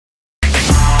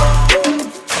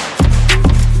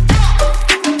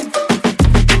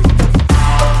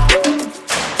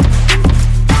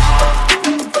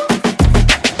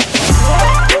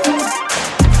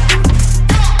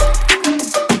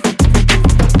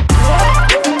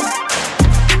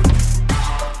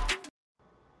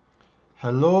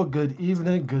Hello, good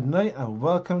evening, good night, and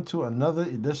welcome to another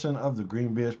edition of the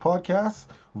GreenBaje podcast.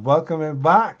 Welcoming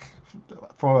back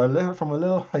from a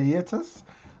little hiatus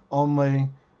on my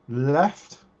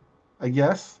left, I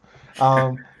guess.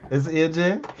 Is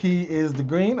AJ. He is the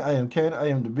green. I am Ken. I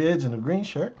am the beige in the green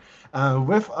shirt. And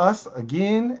with us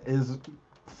again is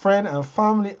friend and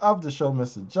family of the show,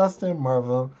 Mr. Justin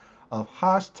Marvel of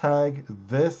hashtag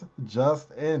This Just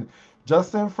In.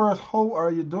 Justin, first, how are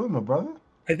you doing, my brother?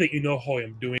 I think you know how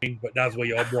I'm doing, but that's why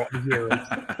y'all brought me here,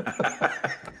 right?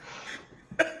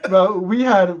 Well, we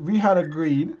had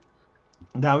agreed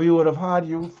that we would have had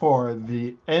you for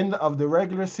the end of the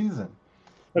regular season.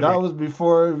 That Agreed. was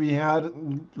before we had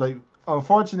like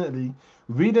unfortunately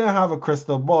we didn't have a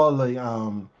crystal ball like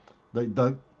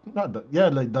Doug not Doug, yeah,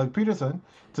 like Doug Peterson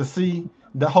to see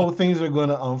the how things are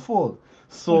gonna unfold.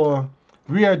 So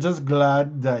we are just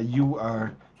glad that you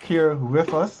are here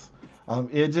with us.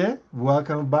 AJ,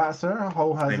 welcome back, sir.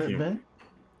 How has Thank it you. been?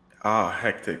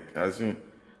 Hectic. As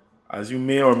you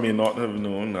may or may not have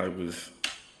known, I was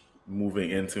moving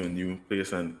into a new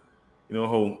place, and you know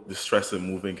how the stress of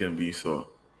moving can be. So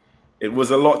it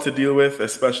was a lot to deal with,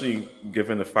 especially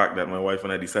given the fact that my wife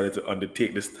and I decided to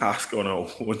undertake this task on our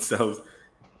own selves.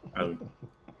 I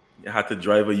had to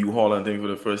drive a U-Haul and things for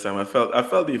the first time. I felt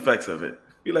the effects of it.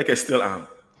 Feel like I still am,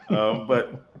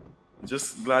 but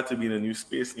just glad to be in a new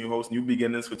space, new host, new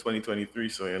beginnings for 2023.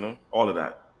 So all of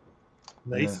that.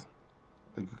 Yeah. Nice.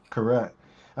 Correct.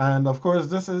 And of course,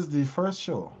 this is the first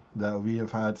show that we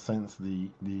have had since the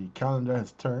calendar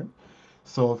has turned.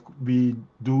 So we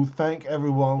do thank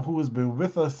everyone who has been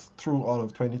with us through all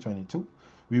of 2022.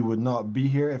 We would not be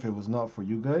here if it was not for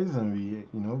you guys, and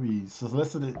we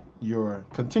solicited your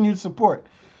continued support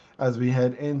as we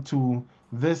head into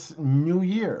this new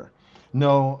year.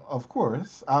 Now, of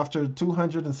course, after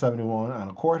 271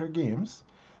 and a quarter games,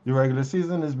 the regular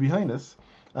season is behind us,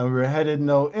 and we're headed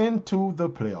now into the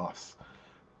playoffs.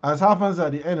 As happens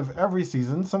at the end of every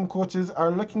season, some coaches are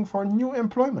looking for new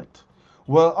employment,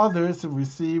 while others have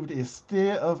received a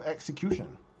stay of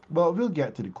execution. But we'll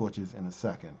get to the coaches in a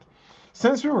second.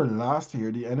 Since we were last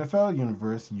here, the NFL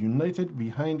universe united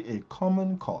behind a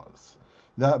common cause,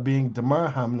 that being Damar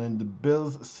Hamlin, the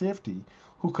Bills' safety,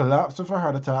 who collapsed with a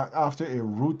heart attack after a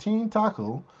routine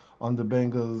tackle on the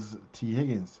Bengals' T.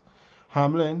 Higgins.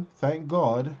 Hamlin, thank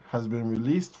God, has been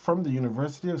released from the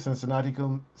University of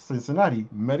Cincinnati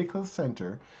Medical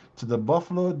Center to the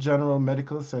Buffalo General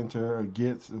Medical Center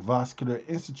Gates Vascular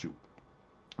Institute,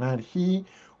 and he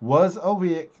was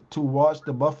awake to watch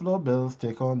the Buffalo Bills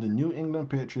take on the New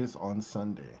England Patriots on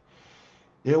Sunday.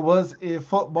 It was a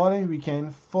footballing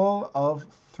weekend full of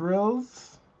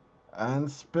thrills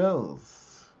and spills.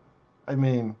 I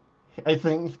mean, I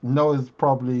think now is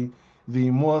probably the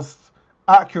most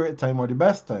accurate time or the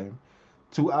best time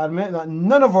to admit that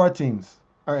none of our teams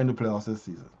are in the playoffs this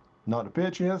season. Not the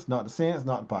Patriots, not the Saints,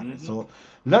 not the Packers. Hmm. So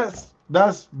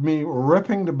that's me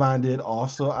ripping the band-aid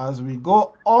off. So as we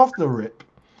go off the rip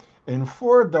in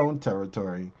four down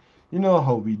territory, you know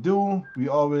how we do. We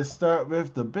always start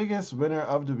with the biggest winner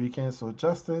of the weekend. So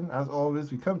Justin, as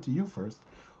always, we come to you first.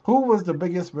 Who was the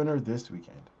biggest winner this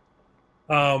weekend?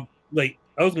 Like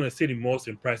I was gonna say, the most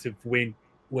impressive win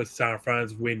was San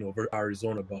Fran's win over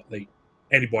Arizona, but like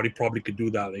anybody probably could do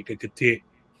that. Like it could take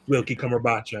Wilkie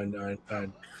Cumberbatch and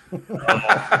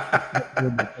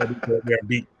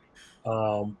beat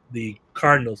the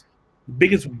Cardinals. The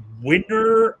biggest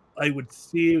winner, I would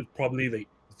say, was probably like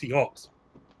the Seahawks.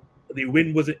 The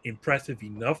win wasn't impressive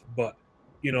enough, but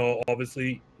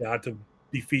obviously they had to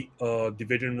defeat a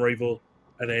division rival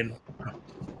and then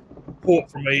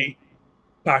hope for my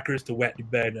Packers to wet the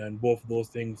bed, and both of those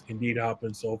things indeed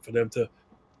happened. So for them to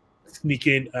sneak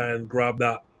in and grab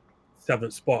that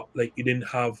seventh spot, like you didn't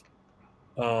have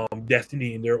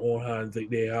destiny in their own hands, like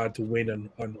they had to win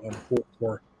and hope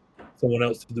for someone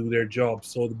else to do their job.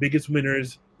 So the biggest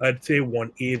winners, I'd say,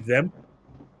 1A them.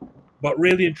 But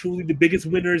really and truly, the biggest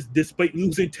winners, despite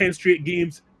losing 10 straight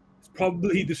games, is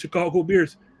probably the Chicago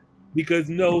Bears. Because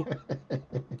no,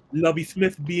 Lovey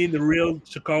Smith, being the real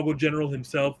Chicago General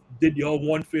himself, did y'all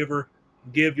one favor,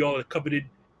 gave y'all a coveted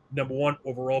number one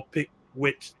overall pick,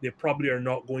 which they probably are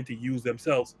not going to use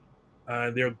themselves.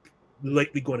 And they're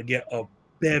likely going to get a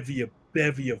bevy of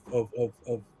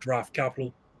draft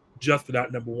capital just for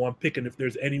that number one pick. And if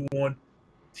there's anyone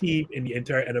team in the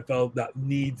entire NFL that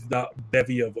needs that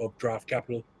bevy of draft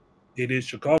capital, it is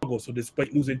Chicago. So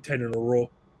despite losing 10 in a row,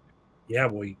 yeah,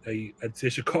 boy, I'd say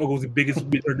Chicago's the biggest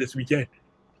winner this weekend.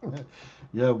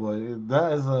 Yeah, boy,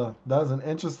 that's an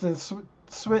interesting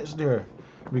switch there,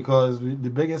 because the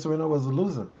biggest winner was the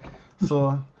loser.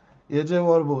 So, AJ,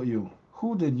 what about you?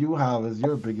 who did you have as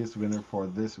your biggest winner for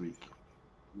this week?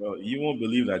 Well, you won't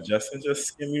believe that Justin just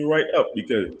skimmed me right up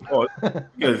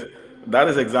because that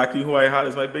is exactly who I had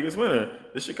as my biggest winner,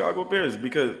 the Chicago Bears.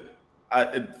 Because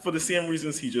for the same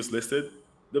reasons he just listed,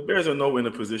 the Bears are now in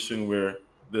a position where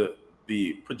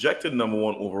the projected number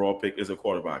one overall pick is a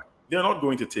quarterback. They're not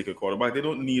going to take a quarterback. They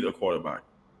don't need a quarterback.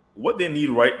 What they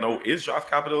need right now is draft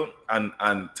capital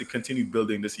and to continue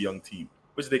building this young team,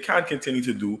 which they can't continue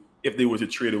to do if they were to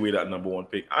trade away that number one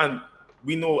pick. And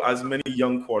we know as many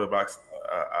young quarterbacks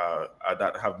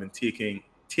that have been taken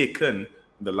in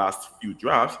the last few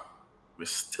drafts,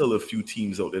 there's still a few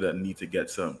teams out there that need to get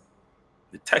some.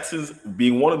 The Texans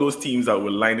being one of those teams that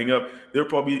were lining up, they're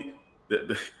probably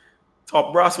the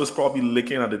top brass was probably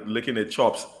licking their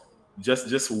chops,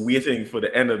 just waiting for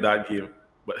the end of that game.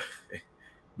 But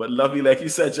but lovely, like you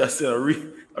said, Justin,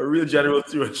 a real general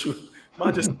through and through.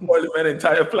 Man, just spoil the man's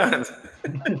entire plans.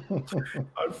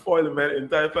 I'd foil the man's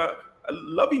entire plan.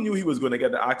 Lovey knew he was going to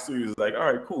get the axe, so he was like,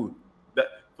 all right, cool. That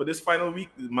for this final week,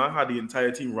 the man had the entire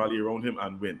team rally around him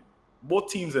and win. Both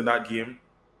teams in that game,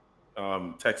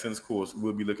 Texans course,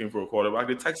 will be looking for a quarterback.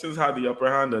 The Texans had the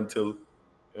upper hand until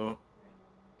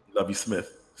Lovey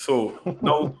Smith. So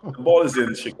now the ball is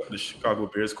in the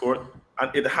Chicago Bears court,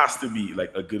 and it has to be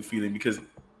like a good feeling because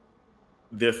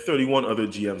there are 31 other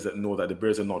GMs that know that the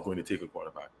Bears are not going to take a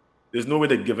quarterback. There's no way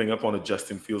they're giving up on a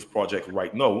Justin Fields project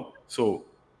right now. So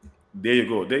there you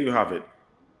go. There you have it.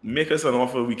 Make us an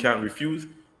offer we can't refuse,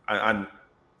 and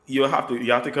you have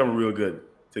to come real good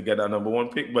to get that number one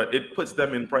pick. But it puts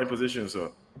them in prime position.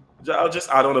 So I'll just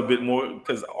add on a bit more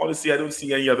because honestly, I don't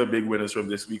see any other big winners from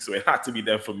this week, so it had to be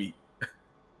them for me.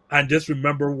 And just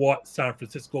remember what San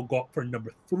Francisco got for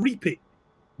number 3 pick.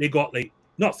 They got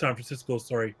not San Francisco,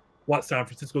 sorry. What San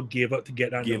Francisco gave up to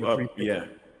get that Give number 3 up,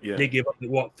 pick. yeah. They gave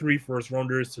up 3 first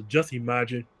rounders. So just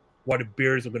imagine what the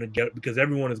Bears are going to get because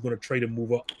everyone is going to try to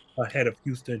move up ahead of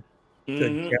Houston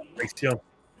to get Bryce Young.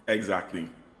 Exactly.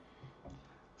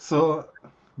 So,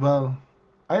 well,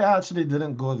 I actually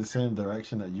didn't go the same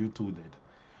direction that you two did.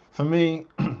 For me,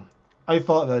 I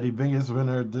thought that the biggest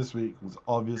winner this week was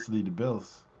obviously the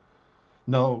Bills.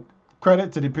 Now,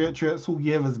 credit to the Patriots who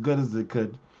gave as good as they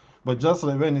could. But just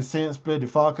like when the Saints played the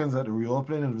Falcons at the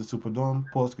reopening of the Superdome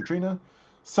post Katrina,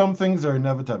 some things are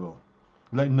inevitable.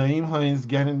 Like Naeem Hines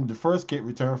getting the first kick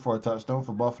return for a touchdown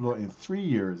for Buffalo in 3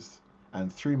 years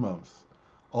and 3 months,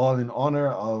 all in honor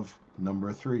of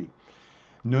number 3.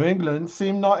 New England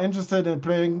seemed not interested in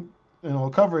playing,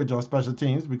 coverage on special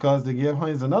teams because they gave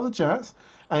Hines another chance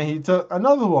and he took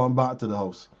another one back to the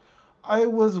house. I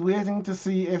was waiting to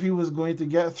see if he was going to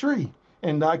get 3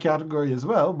 in that category as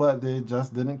well, but they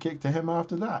just didn't kick to him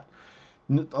after that.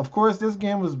 Of course, this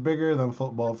game was bigger than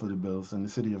football for the Bills in the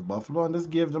city of Buffalo, and this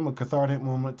gave them a cathartic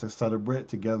moment to celebrate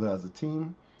together as a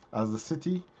team, as a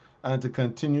city, and to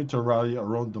continue to rally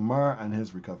around Damar and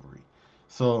his recovery.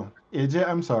 So, AJ,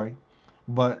 I'm sorry,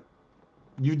 but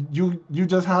you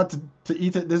just had to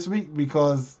eat it this week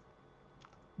because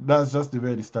that's just the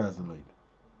way the stars aligned.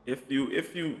 If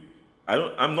you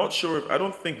I'm not sure if I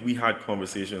don't think we had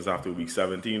conversations after week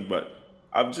 17, but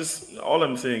I'm just all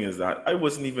I'm saying is that I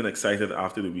wasn't even excited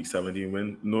after the week 17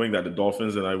 win, knowing that the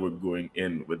Dolphins and I were going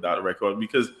in with that record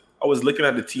because I was looking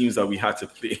at the teams that we had to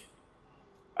play.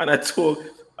 And I told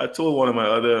one of my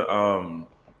other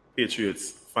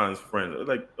Patriots fans friends, I was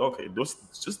like, okay,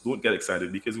 just don't get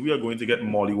excited because we are going to get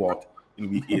mollywopped in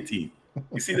week 18.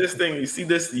 You see this thing, you see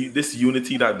this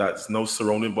unity that's now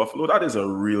surrounding Buffalo. That is a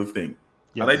real thing,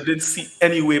 and I Yes. didn't see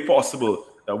any way possible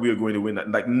that we are going to win that.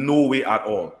 Like no way at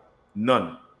all,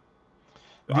 none.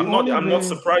 The I'm not only I'm not way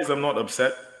surprised. I'm not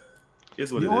upset.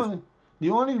 Here's what the it is. only the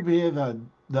only way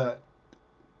that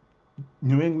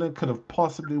New England could have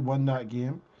possibly won that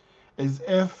game is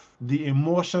if the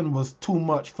emotion was too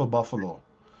much for Buffalo.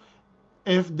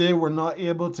 If they were not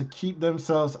able to keep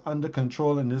themselves under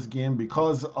control in this game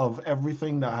because of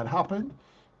everything that had happened,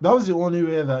 that was the only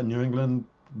way that New England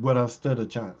would have stood a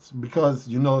chance. Because,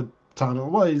 talent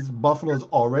wise, Buffalo's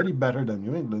already better than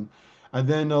New England. And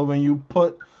then when you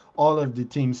put all of the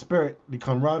team spirit, the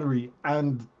camaraderie,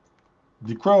 and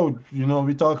the crowd,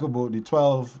 we talk about the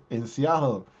 12 in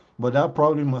Seattle, but that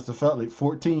probably must have felt like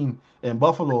 14 in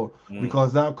Buffalo Mm.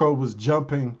 because that crowd was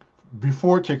jumping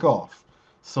before kickoff.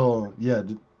 So, yeah,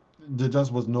 there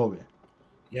just was no way.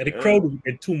 Yeah, the Yeah. crowd would have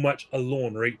been too much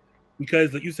alone, right?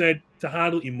 Because, like you said, to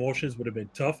handle emotions would have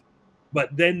been tough.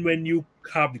 But then when you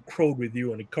have the crowd with you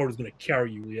and the crowd is going to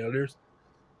carry you, there's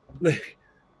like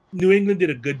New England did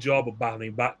a good job of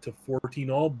battling back to 14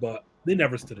 all, but they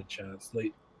never stood a chance.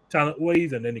 Like talent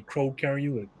wise, and then the crowd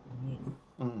carrying you.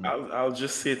 Mm-mm. I'll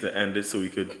just say to end it so we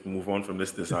could move on from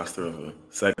this disaster of a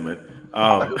segment.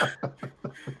 Um,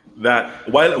 that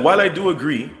while I do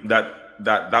agree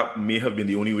that may have been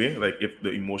the only way, like if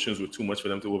the emotions were too much for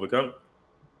them to overcome,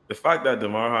 the fact that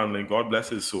Damar Hamlin, God bless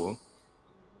his soul,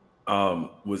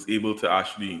 was able to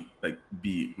actually like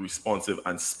be responsive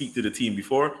and speak to the team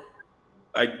before,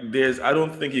 like I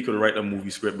don't think he could write a movie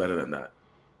script better than that.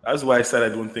 That's why I said I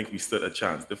don't think we stood a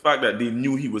chance. The fact that they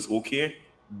knew he was okay,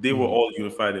 they were all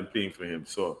unified in playing for him.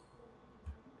 So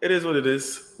it is what it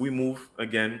is. We move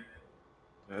again.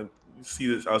 You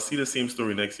see this. I'll see the same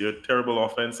story next year. Terrible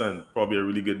offense and probably a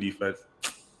really good defense.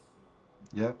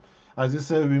 Yeah. As you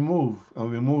said, we move, and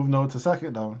we move now to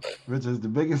second down, which is the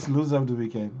biggest loser of the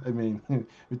weekend. I mean,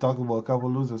 we talked about a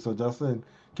couple losers, so Justin,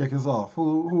 kick us off.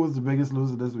 Who was the biggest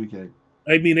loser this weekend?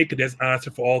 I mean, they could just answer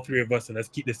for all three of us, and let's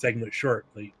keep this segment short.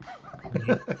 Like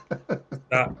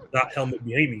that helmet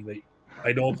behind me. Like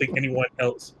I don't think anyone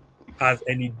else has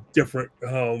any different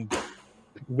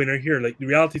winner here. Like the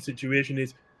reality situation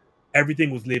is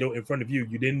everything was laid out in front of you.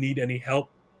 You didn't need any help.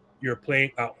 You're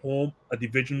playing at home, a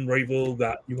division rival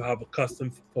that you have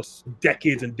accustomed for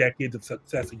decades and decades of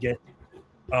success against.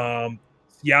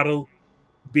 Seattle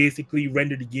basically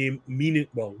rendered the game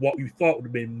what you thought would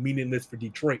have been meaningless for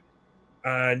Detroit.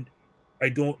 And I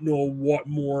don't know what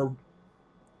more,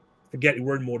 forget the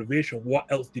word motivation, what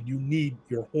else did you need?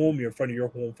 Your home, you're in front of your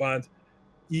home fans.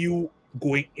 You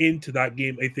going into that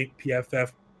game, I think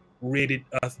PFF rated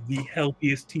us the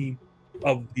healthiest team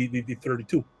of the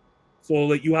 32. So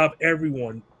like you have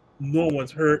everyone, no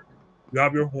one's hurt. You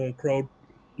have your home crowd,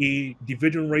 a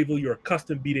division rival you're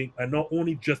accustomed beating, and not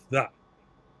only just that,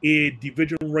 a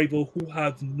division rival who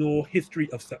has no history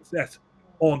of success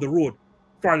on the road.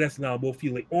 Far less than Lambeau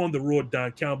Field. Like on the road,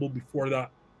 Dan Campbell before that,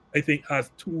 I think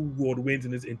has 2 road wins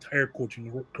in his entire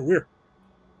coaching career.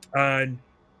 And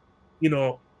you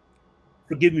know,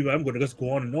 forgive me, but I'm going to just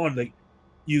go on and on. Like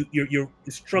you're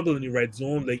struggling in the red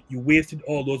zone. Like you wasted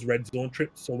all those red zone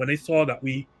trips. So when I saw that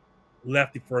we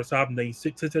left the first half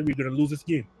 9-6, I said we're going to lose this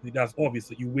game. Like, that's obvious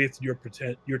that you wasted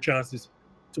your chances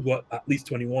to go at least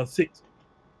 21-6.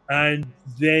 And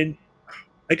then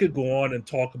I could go on and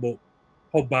talk about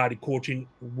how bad the coaching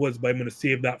was, but I'm going to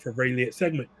save that for a very late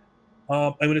segment.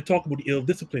 I'm going to talk about the ill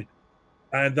discipline,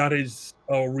 and that is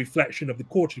a reflection of the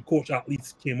coach. The coach at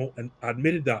least came out and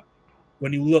admitted that.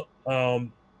 When you look,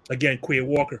 again, Quay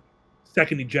Walker,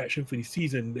 second ejection for the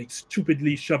season, like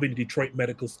stupidly shoving the Detroit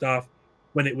medical staff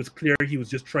when it was clear he was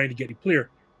just trying to get the player.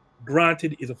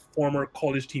 Granted, is a former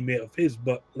college teammate of his,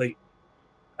 but like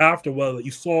after a while,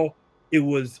 you saw it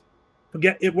was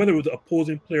forget it whether it was an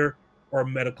opposing player or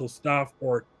medical staff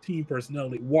or team personnel.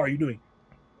 Like, what are you doing?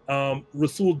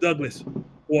 Rasul Douglas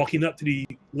walking up to the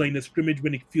line of scrimmage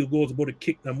when the field goal is about to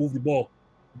kick and move the ball,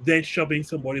 then shoving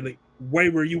somebody. Like, why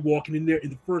were you walking in there in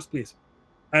the first place?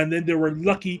 And then they were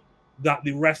lucky that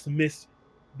the refs missed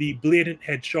the blatant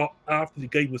headshot after the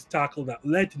guy was tackled that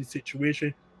led to the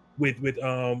situation with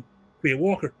Quay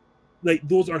Walker. Like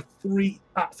those are 3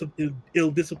 acts of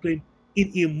ill discipline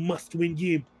in a must-win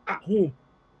game at home.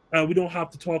 We don't have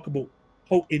to talk about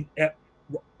how inept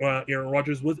Aaron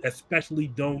Rodgers was, especially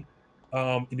down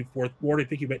in the fourth quarter. I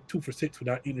think he went 2 for 6 with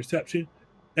that interception.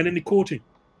 And then the coaching.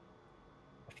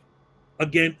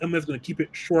 Again, I'm just going to keep it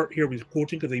short here with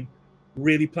coaching because they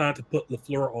really plan to put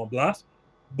LaFleur on blast.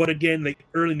 But again, like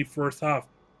early in the first half,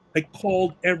 I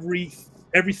called every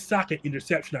second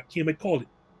interception that came. I called it.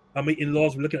 My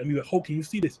in-laws were looking at me like, how can you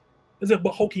see this? I said,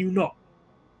 but how can you not?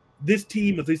 This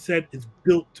team, as I said, is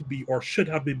built to be or should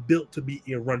have been built to be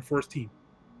a run-first team.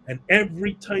 And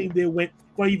every time they went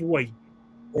 5 wide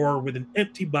or with an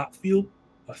empty backfield,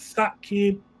 a sack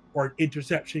came or an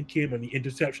interception came, and the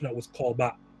interception that was called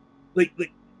back. Like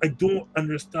I don't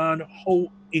understand how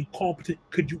incompetent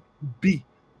could you be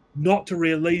not to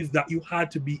realize that you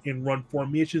had to be in run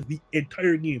formations the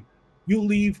entire game. You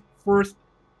leave first,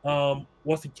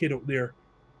 what's the kid out there?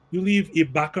 You leave a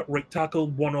backup right tackle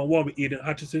one-on-one with Aiden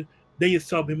Hutchinson. Then you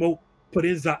sub him out, put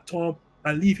in Zach Tom,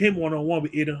 and leave him one-on-one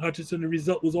with Aiden Hutchinson. The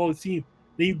result was all the same.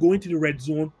 Then you go into the red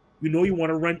zone. You know you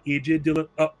want to run A.J. Dillon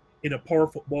up in a power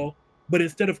football, but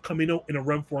instead of coming out in a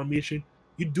run formation,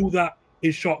 you do that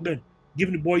in shotgun,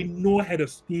 giving the boy no head of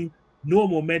steam, no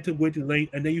momentum going to the lane,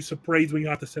 and then you surprise when you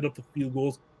have to set up the field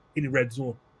goals in the red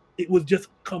zone. It was just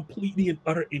completely and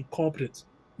utter incompetence.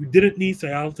 You didn't need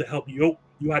Seattle to help you out.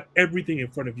 You had everything in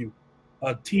front of you.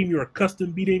 A team you're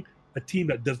accustomed beating, a team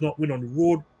that does not win on the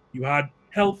road. You had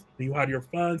health, and you had your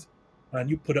fans, and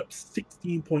you put up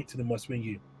 16 points in the must-win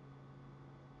game.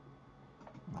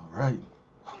 All right.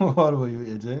 What about you,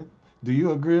 AJ? Do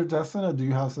you agree with Justin, or do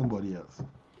you have somebody else?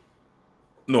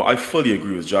 No, I fully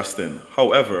agree with Justin.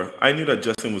 However, I knew that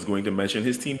Justin was going to mention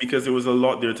his team because there was a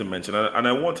lot there to mention, and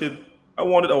I wanted I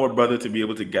wanted our brother to be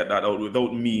able to get that out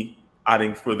without me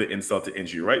adding further insult to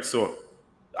injury, right? So,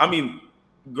 I mean,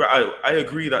 I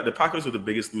agree that the Packers were the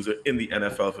biggest loser in the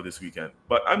NFL for this weekend,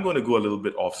 but I'm going to go a little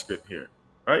bit off script here,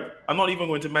 right? I'm not even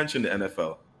going to mention the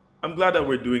NFL. I'm glad that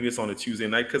we're doing this on a Tuesday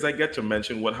night because I get to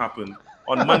mention what happened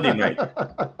on Monday night.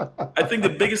 I think the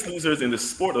biggest losers in the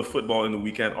sport of football in the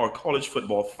weekend are college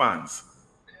football fans,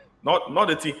 not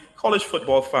the team, college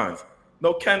football fans.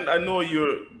 Now, Ken, I know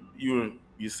you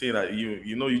say that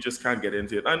you know you just can't get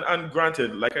into it, and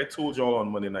granted, like I told y'all on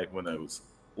Monday night when I was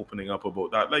opening up about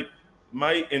that, like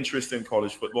my interest in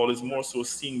college football is more so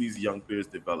seeing these young players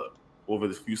develop over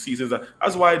the few seasons.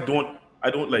 That's why I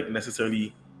don't like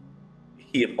necessarily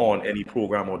hate on any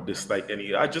program or dislike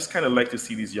any. I just kind of like to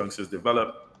see these youngsters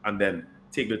develop and then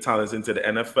take their talents into the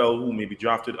NFL, who may be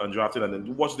drafted, undrafted, and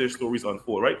then watch their stories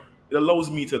unfold. Right? It allows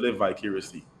me to live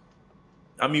vicariously.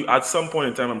 I mean, at some point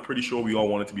in time, I'm pretty sure we all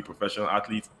wanted to be professional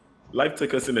athletes. Life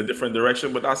took us in a different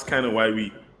direction, but that's kind of why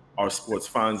we are sports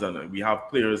fans and we have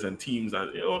players and teams, and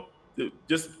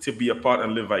just to be a part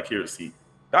and live vicariously.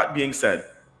 That being said,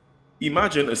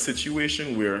 imagine a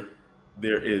situation where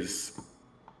there is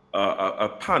a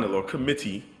panel or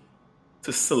committee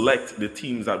to select the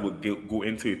teams that would go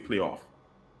into a playoff.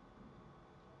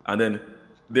 And then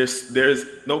there's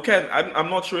no Ken. I'm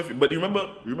not sure if, but you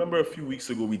remember a few weeks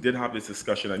ago we did have this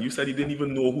discussion, and you said you didn't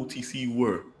even know who TCU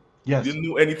were. You Yes. didn't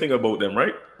know anything about them,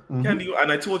 right? Hmm. Ken,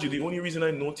 and I told you the only reason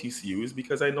I know TCU is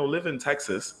because I now live in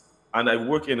Texas and I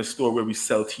work in a store where we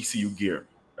sell TCU gear,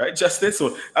 right? Justin.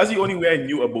 So that's the only way I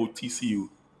knew about TCU.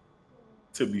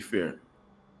 To be fair,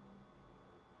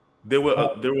 there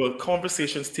were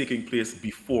conversations taking place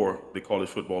before the college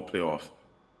football playoffs.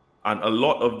 And a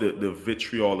lot of the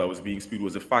vitriol that was being spewed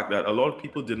was the fact that a lot of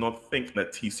people did not think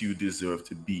that TCU deserved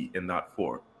to be in that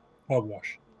four.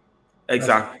 Hogwash. That's it.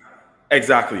 Exactly.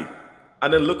 Exactly.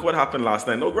 And then look what happened last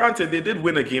night. No, granted, they did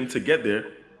win a game to get there,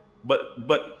 but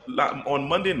on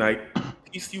Monday night,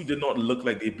 TCU did not look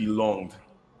like they belonged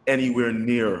anywhere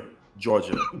near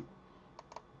Georgia.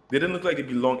 They didn't look like they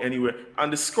belonged anywhere.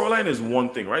 And the scoreline is one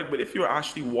thing, right? But if you're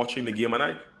actually watching the game,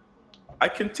 and I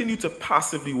continue to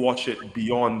passively watch it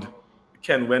beyond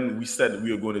Ken when we said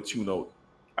we were going to tune out.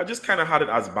 I just kind of had it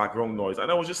as background noise, and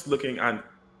I was just looking, and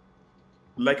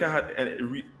like I had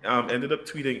ended up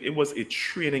tweeting, it was a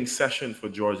training session for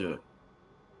Georgia,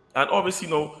 and obviously,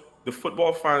 the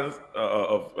football fans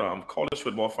of college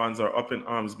football fans are up in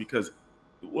arms because,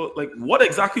 well, like, what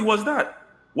exactly was that?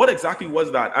 What exactly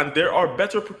was that? And there are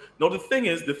better. No, the thing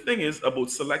is about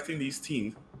selecting these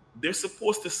teams. They're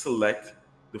supposed to select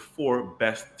the four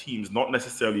best teams, not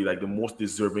necessarily like the most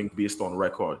deserving based on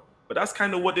record. But that's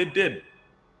kind of what they did.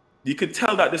 You could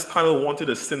tell that this panel wanted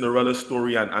a Cinderella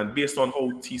story, and based on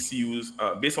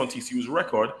TCU's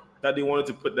record, that they wanted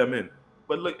to put them in.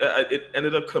 But look, it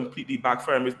ended up completely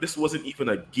backfiring. This wasn't even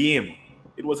a game;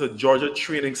 it was a Georgia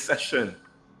training session.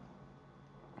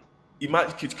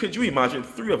 Could you imagine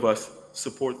three of us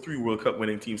support three World Cup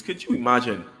winning teams? Could you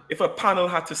imagine if a panel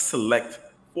had to select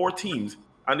four teams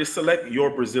and they select your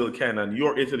Brazil, Ken, and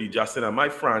your Italy, Justin, and my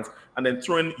France, and then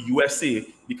throw in USA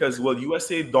because, well,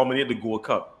 USA dominate the Gold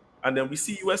Cup, and then we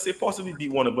see USA possibly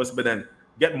beat one of us, but then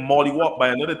get mollywopped by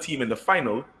another team in the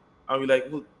final, and we're like,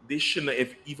 well, they shouldn't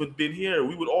have even been here.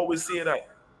 We would always say that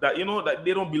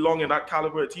they don't belong in that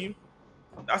caliber of team.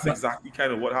 That's But exactly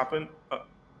kind of what happened.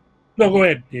 no, go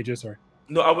ahead, AJ. Sorry.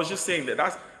 No, I was just saying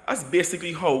that's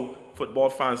basically how football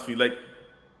fans feel. Like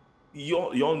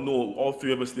y'all know, all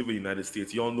three of us live in the United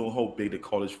States. Y'all know how big the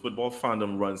college football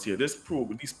fandom runs here. These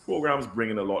programs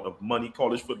bring in a lot of money.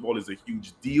 College football is a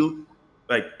huge deal.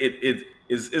 Like it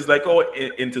is like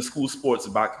into school sports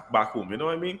back home. You know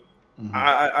what I mean? Hmm.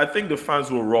 I think the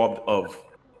fans were robbed of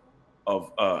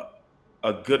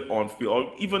a good on field,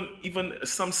 or even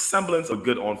some semblance of a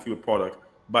good on field product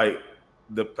by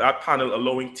that panel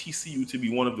allowing TCU to be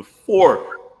one of the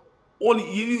four.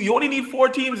 Only you only need four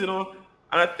teams, and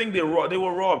I think they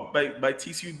were robbed by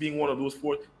TCU being one of those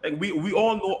four. Like we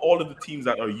all know all of the teams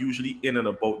that are usually in and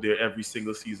about there every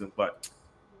single season, but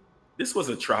this was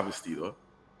a travesty, though.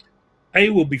 I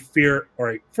will be fair. All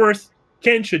right. First,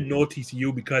 Ken should know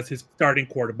TCU because his starting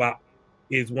quarterback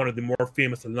is one of the more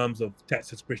famous alums of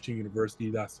Texas Christian University.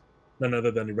 That's none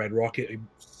other than the Red Rocket. I'm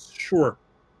sure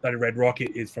that the Red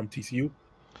Rocket is from TCU.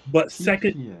 But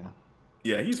second,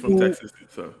 Yeah. Yeah, he's from to, Texas,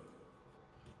 so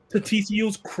to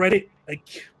TCU's credit,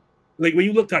 like when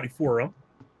you looked at the forum,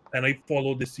 and I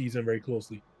followed this season very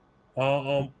closely,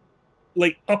 um,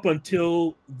 like up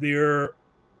until their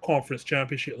conference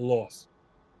championship loss,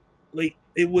 like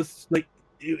it was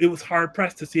hard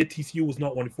pressed to say TCU was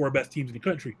not one of the four best teams in the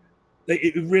country. Like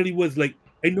it really was like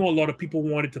I know a lot of people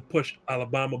wanted to push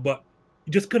Alabama, but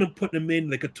you just couldn't put them in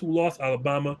like a two-loss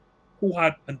Alabama, who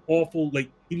had an awful like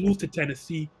you lose to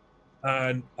Tennessee,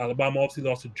 and Alabama obviously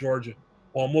lost to Georgia,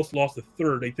 almost lost the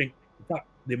third. I think in fact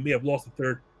they may have lost the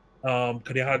third,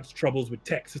 because they had troubles with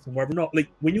Texas and whatever. Not like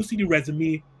when you see the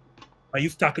resume and you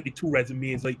stack up the two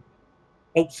resumes, like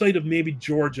outside of maybe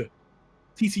Georgia,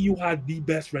 TCU had the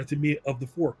best resume of the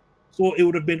four. So it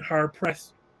would have been hard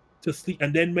pressed to sleep.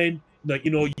 And then when like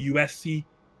USC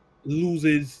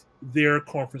loses their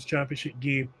conference championship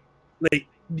game, like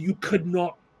you could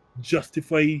not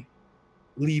justify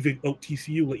leaving out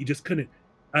TCU. Like you just couldn't.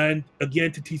 And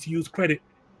again, to TCU's credit,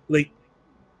 like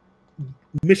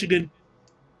Michigan,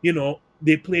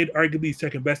 they played arguably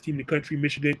second best team in the country,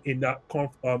 Michigan, in that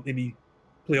in the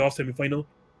playoff semifinal,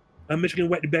 and Michigan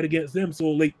went to bed against them. So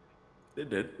like They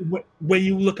did. when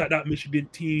you look at that Michigan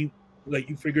team, like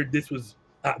you figured this was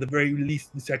at the very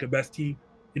least the second best team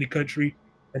in the country,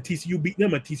 and TCU beat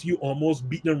them, and TCU almost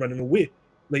beat them running away.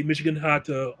 Like Michigan had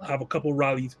to have a couple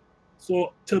rallies.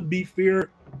 So to be fair,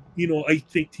 I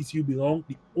think TCU belong.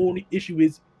 The only issue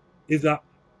is that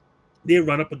they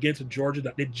run up against a Georgia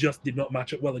that they just did not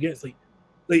match up well against. Like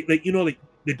they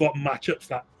got matchups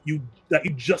that you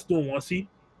just don't want to see.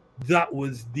 That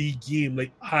was the game.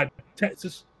 Like had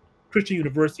Texas Christian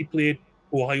University played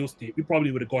Ohio State, we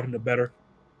probably would have gotten a better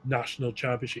national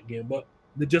championship game. But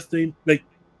they just think like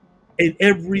in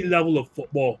every level of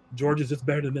football, Georgia's just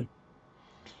better than them.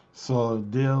 So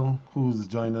Dale, who's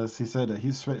joined us, he said that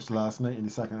he switched last night in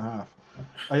the second half.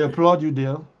 I applaud you,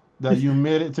 Dale, that you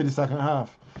made it to the second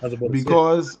half, I was about to say.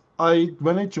 because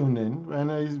when I tuned in,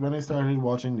 when I started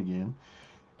watching the game,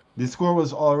 the score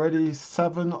was already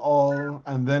 7-all,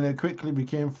 and then it quickly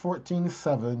became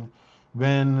 14-7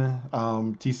 when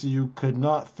TCU could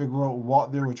not figure out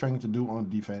what they were trying to do on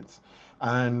defense.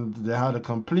 And they had a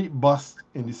complete bust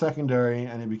in the secondary,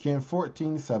 and it became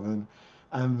 14-7.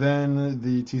 And then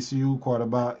the TCU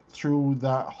quarterback threw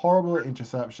that horrible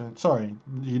interception. Sorry,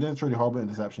 he didn't throw the horrible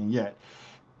interception yet.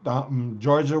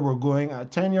 Georgia were going at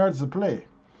 10 yards to play.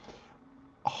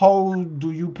 How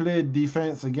do you play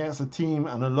defense against a team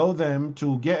and allow them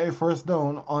to get a first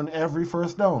down on every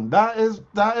first down? That is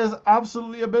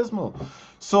absolutely abysmal.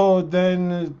 So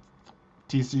then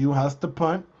TCU has to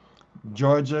punt.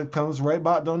 Georgia comes right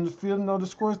back down the field. Now the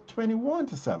score is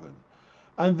 21-7,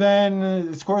 and then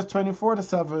it scores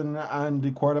 24-7, and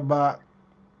the quarterback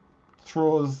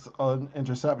throws an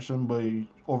interception by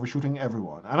overshooting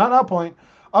everyone. And at that point,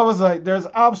 I was like, there's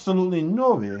absolutely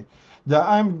no way that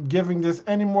I'm giving this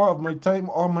any more of my time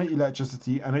or my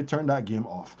electricity, and I turned that game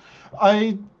off.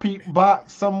 I peeked back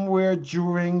somewhere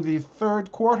during the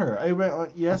third quarter. I went on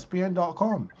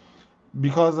ESPN.com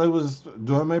because I was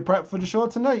doing my prep for the show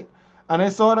tonight, and I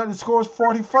saw that the score was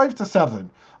 45-7.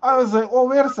 I was like, oh,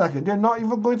 wait a second, they're not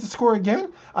even going to score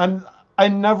again? And I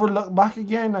never looked back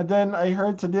again. And then I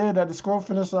heard today that the score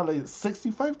finished at like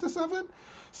 65-7.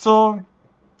 So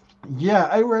yeah,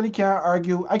 I really can't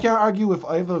argue. I can't argue with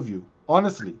either of you,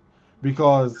 honestly,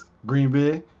 because Green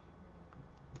Bay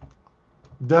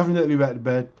definitely went to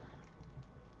bed.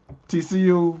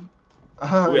 TCU,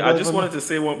 I Wait, I don't just even know. wanted to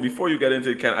say one before you get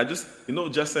into it, Ken.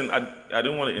 Justin, I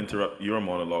didn't want to interrupt your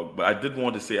monologue, but I did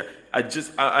want to say, I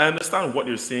understand what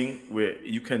you're saying, where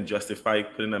you can justify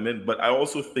putting them in, but I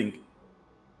also think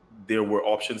there were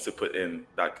options to put in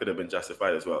that could have been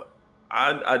justified as well.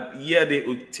 Yeah,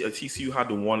 TCU had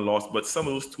the one loss, but some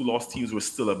of those two lost teams were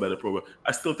still a better program.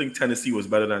 I still think Tennessee was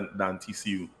better than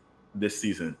TCU this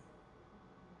season.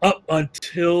 Up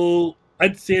until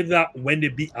I'd say that when they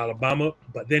beat Alabama,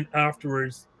 but then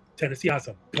afterwards, Tennessee has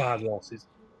some bad losses,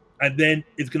 and then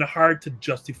it's gonna hard to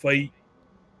justify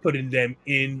putting them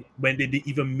in when they didn't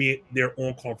even make their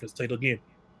own conference title game.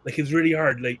 Like it's really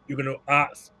hard. Like you're gonna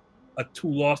ask a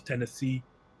two-loss Tennessee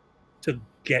to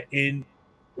get in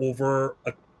over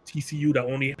a TCU that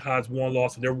only has one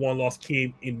loss, and their one loss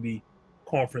came in the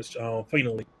conference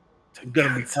final. Like, The it's gonna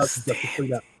be Kansas hard to justify State.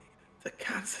 that. The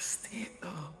Kansas State, though.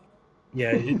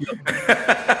 Yeah,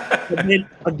 but then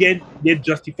again, they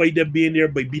justified them being there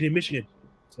by beating Michigan.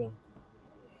 So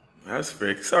That's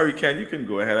fair. Sorry, Ken, you can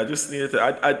go ahead. I just needed to.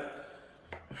 I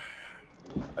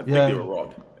think they Yeah. were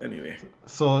robbed. Anyway,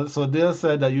 So Dale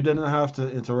said that you didn't have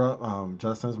to interrupt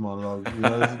Justin's monologue.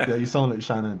 Yeah, you sound like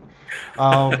Shannon.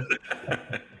 Um,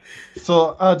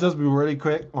 So I'll just be really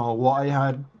quick on what I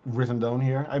had written down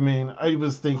here. I mean, I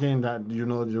was thinking that you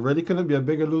really couldn't be a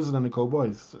bigger loser than the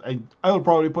Cowboys. I would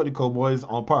probably put the Cowboys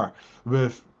on par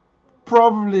with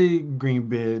probably Green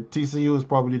Bay. TCU is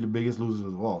probably the biggest losers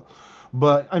of all.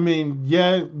 But I mean,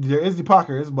 yeah, there is the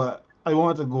Packers, but I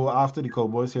want to go after the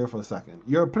Cowboys here for a second.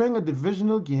 You're playing a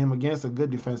divisional game against a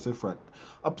good defensive front.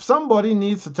 Somebody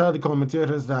needs to tell the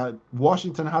commentators that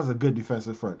Washington has a good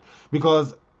defensive front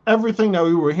because everything that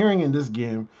we were hearing in this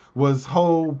game was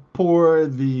how poor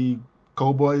the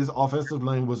Cowboys' offensive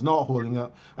line was not holding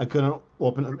up. I couldn't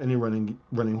open up any running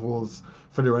holes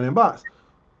for the running backs.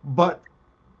 But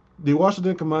the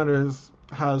Washington Commanders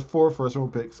has 4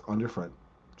 first-round picks on their front.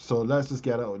 So let's just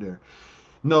get out there.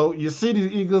 No, you see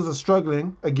the Eagles are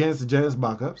struggling against the Giants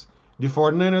backups. The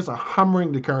 49ers are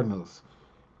hammering the Cardinals.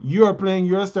 You are playing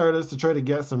your starters to try to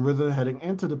get some rhythm heading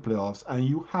into the playoffs, and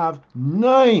you have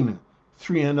 9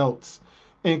 3-and-outs,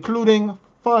 including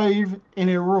 5 in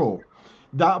a row.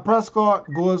 Dak Prescott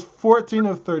goes 14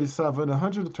 of 37,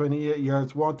 128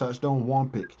 yards, 1 touchdown, 1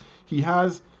 pick. He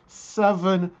has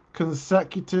 7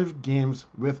 consecutive games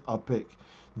with a pick.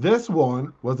 This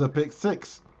one was a pick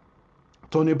six.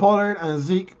 Tony Pollard and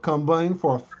Zeke combined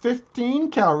for 15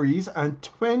 carries and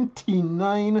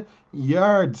 29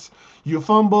 yards. You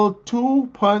fumbled 2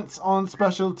 punts on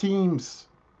special teams.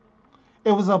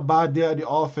 It was a bad day at the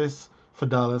office for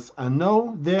Dallas, and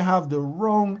now they have the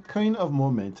wrong kind of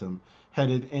momentum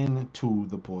headed into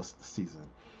the postseason.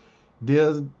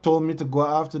 They told me to go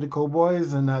after the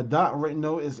Cowboys, and that right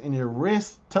now is in a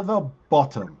race to the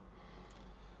bottom.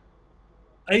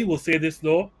 I will say this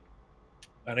though,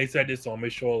 and I said this on my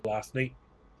show last night.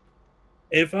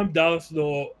 If I'm Dallas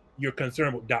though, you're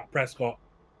concerned about Dak Prescott,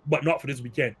 but not for this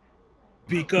weekend.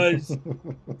 Because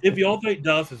if you all think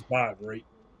Dallas is bad, right?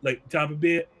 Like Tampa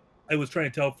Bay, I was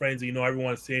trying to tell friends,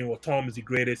 everyone's saying, well, Tom is the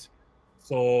greatest.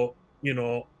 So,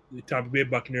 the Tampa Bay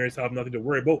Buccaneers have nothing to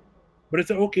worry about. But it's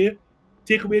like, okay,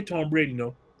 take away Tom Brady,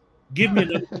 give me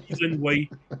another reason why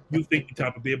you think the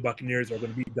Tampa Bay Buccaneers are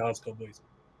going to beat Dallas Cowboys.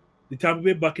 The Tampa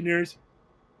Bay Buccaneers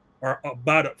are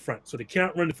bad up front. So they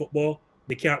can't run the football,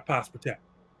 they can't pass protect.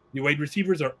 The wide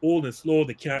receivers are old and slow,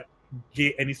 they can't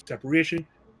get any separation.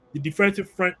 The defensive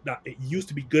front that it used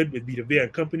to be good with Vita Vea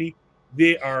and company,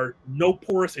 they are no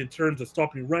porous in terms of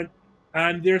stopping the run.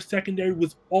 And their secondary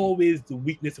was always the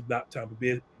weakness of that Tampa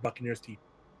Bay Buccaneers team.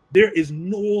 There is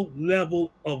no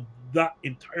level of that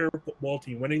entire football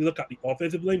team. When you look at the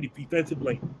offensive line, the defensive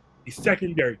line, the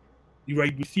secondary, the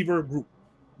right receiver group,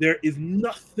 there is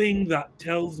nothing that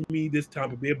tells me this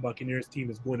Tampa Bay Buccaneers team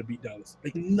is going to beat Dallas.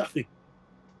 Like nothing.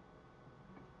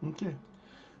 Okay.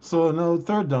 So now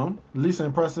third down, least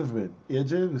impressive win.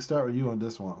 AJ, we start with you on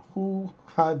this one. Who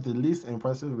had the least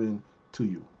impressive win to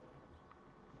you?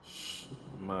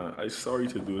 Man, I'm sorry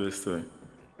to do this to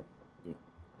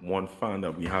one fan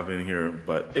that we have in here,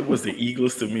 but it was the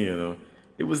Eagles to me.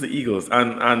 It was the Eagles,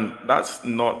 and that's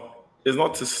not. It's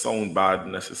not to sound bad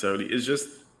necessarily. It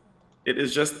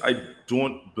is just I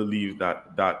don't believe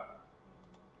that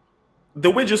the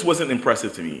win just wasn't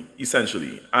impressive to me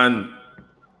essentially, and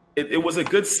it was a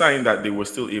good sign that they were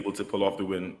still able to pull off the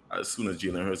win as soon as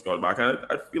Jalen Hurts got back. And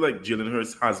I feel like Jalen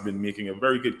Hurts has been making a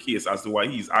very good case as to why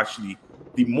he's actually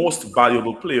the most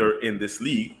valuable player in this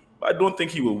league. But I don't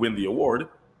think he will win the award.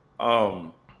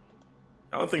 Um,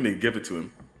 I don't think they give it to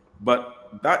him.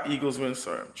 But that Eagles win,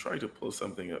 sorry, I'm trying to pull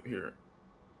something up here.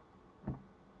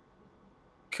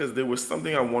 Because there was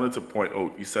something I wanted to point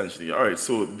out essentially. All right,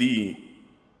 so the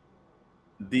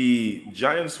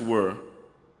Giants were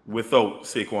without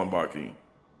Saquon Barkley.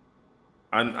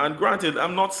 And granted,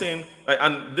 I'm not saying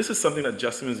and this is something that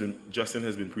Justin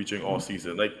has been preaching all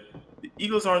season. Like the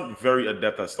Eagles aren't very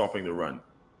adept at stopping the run.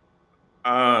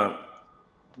 Uh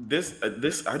this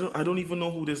I don't even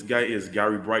know who this guy is,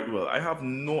 Gary Brightwell. I have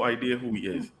no idea who he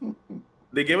is.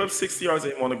 They gave up 60 yards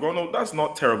at him on the ground. No, that's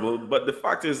not terrible. But the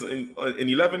fact is, in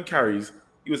 11 carries,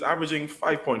 he was averaging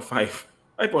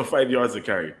 5.5 yards a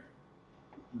carry.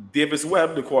 Davis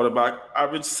Webb, the quarterback,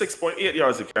 averaged 6.8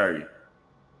 yards a carry.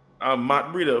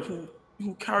 Matt Breida,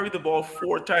 who carried the ball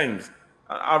 4 times,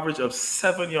 an average of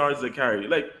 7 yards a carry.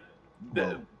 Like th-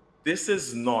 Whoa. this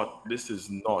is not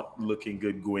looking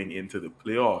good going into the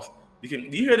playoffs. Do you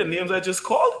hear the names I just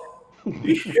called? Do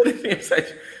you hear the names?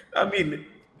 I mean,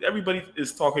 everybody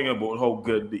is talking about how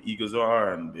good the Eagles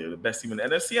are and they're the best team in the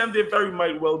NFC, and they very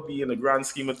might well be in the grand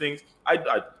scheme of things.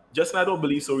 Justin, I don't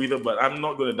believe so either, but I'm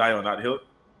not going to die on that hill.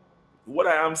 What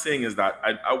I am saying is that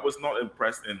I was not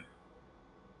impressed in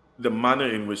the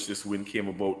manner in which this win came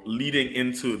about leading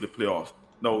into the playoffs.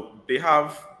 Now they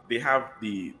have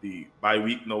the bye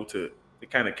week now to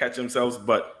kind of catch themselves,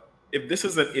 but if this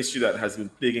is an issue that has been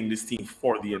plaguing this team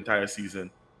for the entire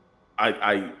season,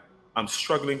 I I'm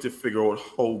struggling to figure out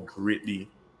how greatly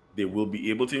they will be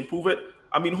able to improve it.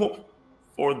 I mean, hope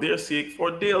for their sake,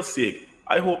 for Dale's sake,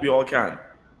 I hope you all can.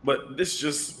 But this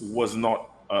just was not.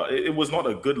 It was not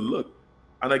a good look.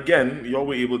 And again, y'all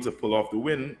were able to pull off the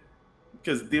win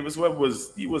because Davis Webb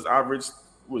was averaged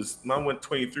was man went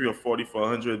 23 or 40 for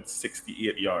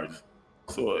 168 yards.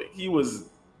 So he was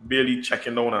barely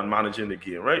checking down and managing the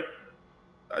game, right?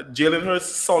 Jalen Hurts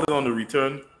solid on the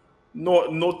return.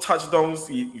 No touchdowns.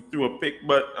 He threw a pick,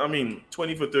 but I mean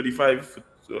 20 for 35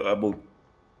 for about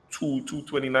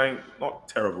 229. Not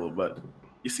terrible, but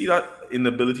you see that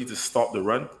inability to stop the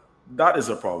run. That is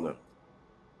a problem.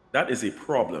 That is a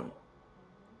problem.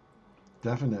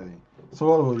 Definitely. So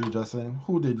what about you, Justin?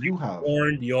 Who did you have?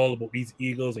 Warned y'all about these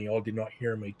Eagles, and y'all did not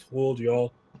hear me. I told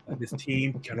y'all that this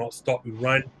team cannot stop the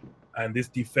run, and this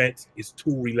defense is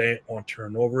too reliant on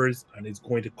turnovers, and it's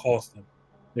going to cost them.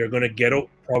 They're going to get out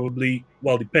probably,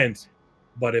 well, depends.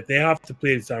 But if they have to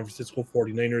play the San Francisco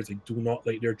 49ers, I do not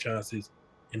like their chances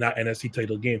in that NFC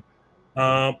title game.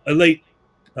 I like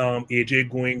AJ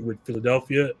going with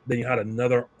Philadelphia. Then you had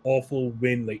another awful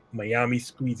win, like Miami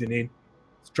squeezing in,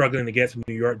 struggling against the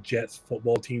New York Jets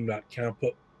football team that can't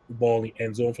put the ball in the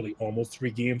end zone for like almost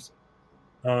 3 games.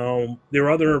 There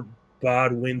are other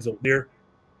bad wins out there,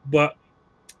 but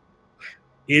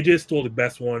AJ stole the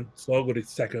best one, so I'll go to the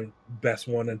second best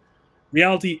one. And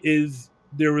reality is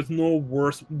there was no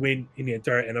worse win in the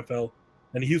entire NFL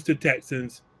than the Houston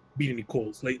Texans beating the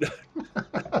Colts. Like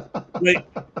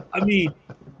I mean,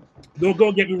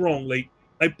 don't get me wrong. Like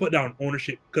I put down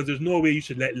ownership because there's no way you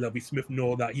should let Lovie Smith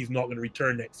know that he's not going to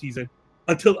return next season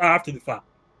until after the fact.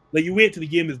 Like you wait till the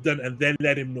game is done and then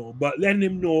let him know. But letting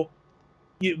him know,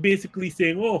 you basically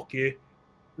saying, "Oh, okay,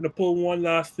 I'm gonna pull one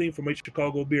last thing for my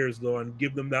Chicago Bears though and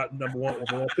give them that number one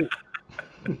overall pick."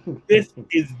 This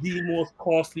is the most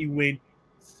costly win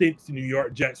since the New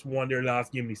York Jets won their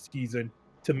last game of the season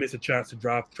to miss a chance to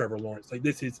draft Trevor Lawrence. Like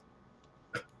this is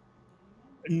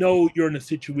no, you're in a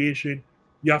situation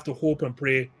you have to hope and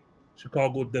pray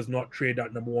Chicago does not trade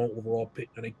that number one overall pick,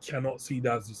 and I cannot see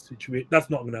that as a situation.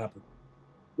 That's not going to happen.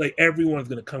 Like everyone's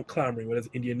going to come clamoring, whether it's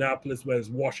Indianapolis, whether it's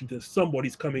Washington,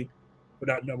 somebody's coming for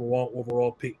that number one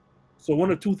overall pick. So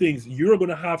one of two things: you're going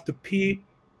to have to pay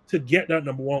to get that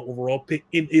number one overall pick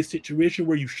in a situation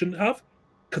where you shouldn't have,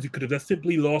 because you could have just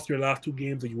simply lost your last 2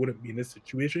 games and you wouldn't be in this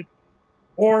situation,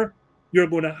 or you're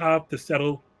going to have to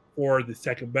settle for the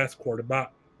second best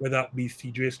quarterback, whether that be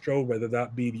CJ Stroud, whether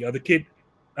that be the other kid.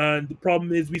 And the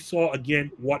problem is, we saw again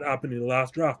what happened in the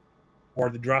last draft or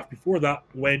the draft before that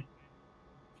when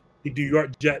the New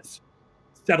York Jets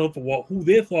settled for who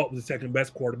they thought was the second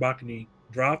best quarterback in the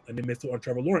draft, and they missed out on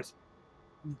Trevor Lawrence.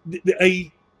 I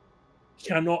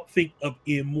cannot think of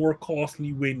a more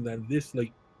costly win than this.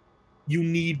 Like, you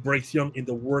need Bryce Young in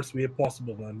the worst way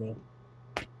possible. I know.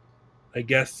 I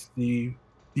guess the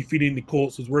defeating the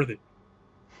Colts was worth it.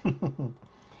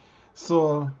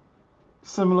 So,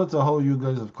 similar to how you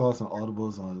guys have called some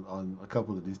audibles on a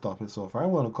couple of these topics so far, I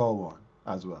want to call one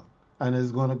as well. And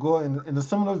it's going to go in a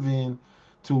similar vein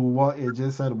to what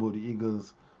AJ said about the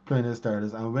Eagles playing their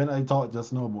starters. And when I talked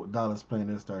just now about Dallas playing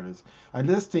their starters, and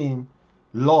this team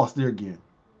lost their game.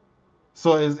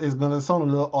 So it's going to sound a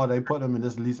little odd. I put them in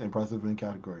this least impressive win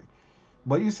category.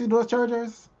 But you see those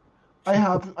Chargers? I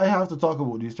have to talk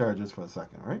about these Chargers for a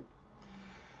second, right?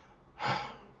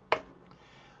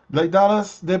 Like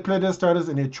Dallas, they played their starters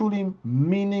in a truly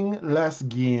meaningless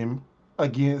game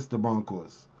against the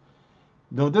Broncos.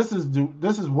 Now this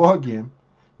is one game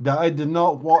that I did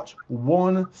not watch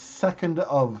 1 second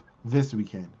of this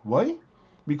weekend. Why?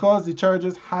 Because the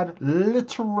Chargers had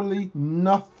literally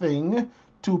nothing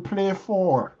to play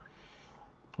for.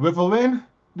 With a win,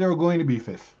 they were going to be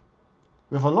fifth.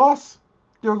 With a loss,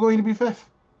 they were going to be fifth.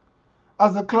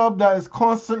 As a club that is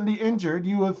constantly injured,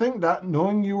 you would think that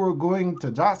knowing you were going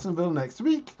to Jacksonville next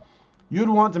week, you'd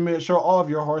want to make sure all of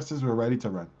your horses were ready to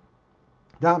run.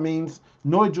 That means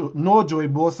no Joey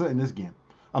Bosa in this game,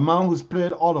 a man who's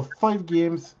played all of 5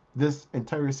 games this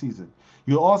entire season.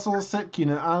 You also sit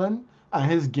Keenan Allen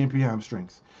and his gimpy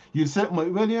hamstrings. You sit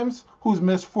Mike Williams, who's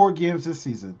missed 4 games this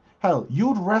season. Hell,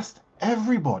 you'd rest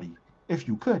everybody if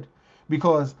you could,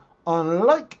 because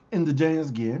unlike in the Giants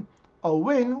game, a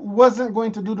win wasn't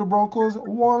going to do the Broncos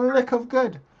one lick of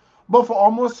good. But for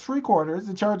almost 3 quarters,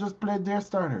 the Chargers played their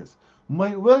starters.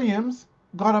 Mike Williams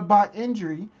got a back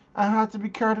injury and had to be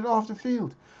carted off the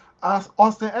field, as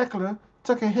Austin Eckler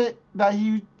took a hit that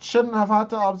he shouldn't have had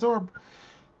to absorb.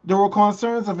 There were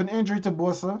concerns of an injury to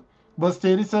Bosa, but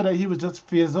Staley said that he was just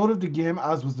phased out of the game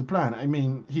as was the plan. I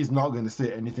mean, he's not going to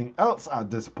say anything else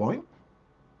at this point.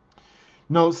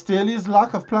 Now, Staley's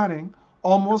lack of planning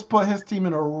almost put his team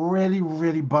in a really,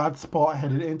 really bad spot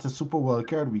headed into Super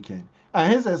Wildcard weekend.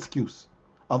 And his excuse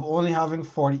of only having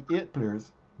 48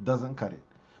 players doesn't cut it.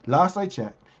 Last I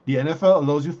checked, The NFL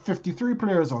allows you 53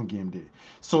 players on game day.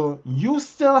 So you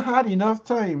still had enough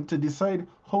time to decide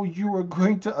how you were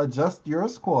going to adjust your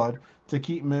squad to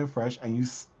keep men fresh, and you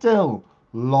still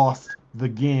lost the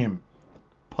game.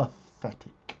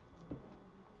 Pathetic.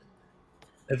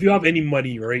 If you have any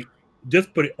money, right,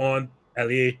 just put it on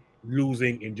LA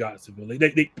losing in Jacksonville.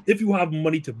 If you have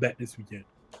money to bet this weekend,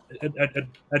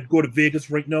 I'd go to Vegas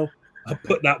right now. I'll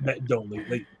put that bet down,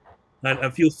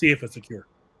 and feel safe and secure.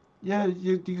 Yeah,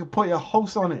 you can put your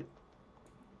house on it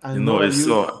You and know know, that it's you.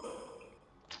 so.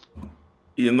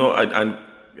 You know,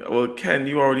 well, Ken,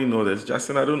 you already know this.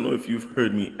 Justin, I don't know if you've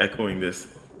heard me echoing this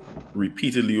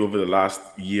repeatedly over the last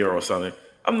year or something.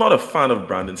 I'm not a fan of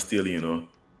Brandon Staley.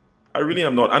 I really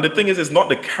am not. And the thing is, it's not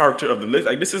the character of the list.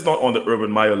 Like, this is not on the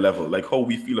Urban Meyer level, like how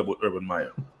we feel about Urban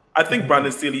Meyer. I think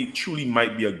Brandon Staley truly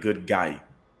might be a good guy.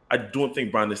 I don't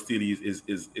think Brandon Staley is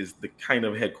the kind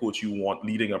of head coach you want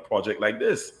leading a project like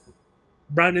this.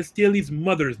 Brandon Staley's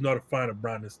mother is not a fan of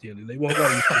Brandon Staley. Like, what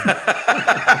are you saying?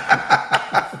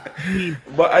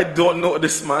 But I don't know what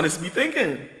this man is be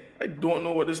thinking. I don't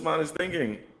know what this man is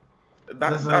thinking.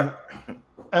 Listen,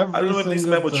 I don't every know if these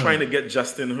single men were trying time. to get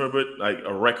Justin Herbert like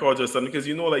a record or something, because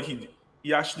like he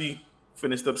actually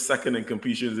finished up second in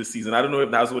completions this season. I don't know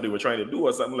if that's what they were trying to do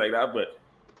or something like that, but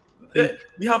Like,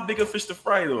 we have bigger fish to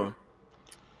fry though.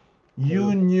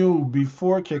 You knew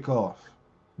before kickoff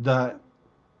that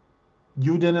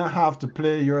you didn't have to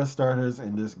play your starters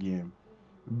in this game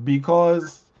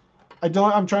because I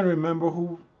don't. I'm trying to remember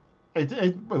who.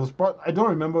 It was. I don't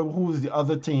remember who was the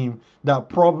other team that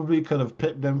probably could have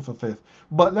picked them for fifth,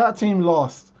 but that team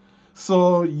lost.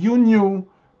 So you knew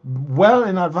well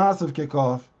in advance of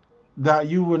kickoff that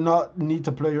you would not need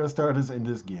to play your starters in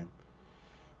this game.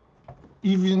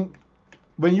 Even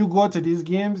when you go to these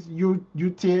games, you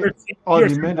take all you're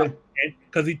the men that.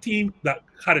 because the team that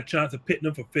had a chance of pitting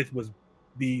them for fifth was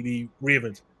the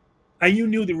Ravens, and you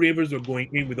knew the Ravens were going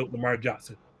in without Lamar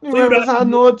Jackson. The So you Ravens that had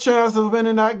no chance of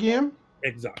winning that game.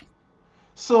 exactly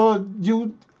So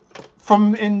you,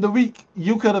 from in the week,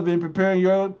 you could have been preparing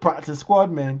your practice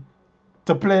squad men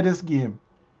to play this game.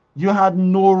 You had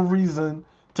no reason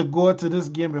to go to this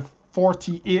game with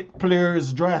 48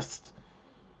 players dressed.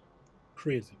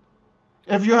 crazy.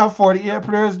 If you have 48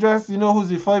 players dressed, you know who's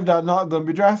the five that not gonna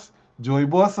be dressed? Joey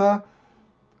Bosa,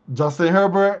 Justin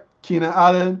Herbert, Keenan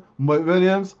Allen, Mike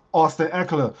Williams, Austin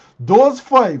Eckler. Those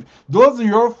are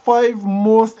your five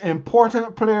most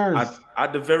important players.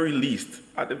 At the very least,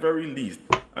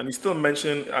 and you still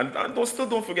mention, and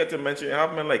don't forget to mention, you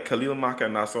have men like Khalil Mack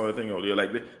and that sort of thing out there.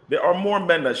 Like there are more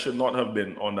men that should not have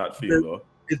been on that field, though.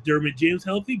 Is Dermot James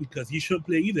healthy? Because he shouldn't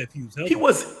play either if he was He healthy.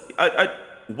 was.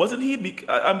 Wasn't he?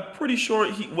 I'm pretty sure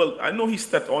he. Well, I know he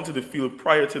stepped onto the field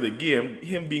prior to the game.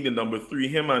 Him being the number three,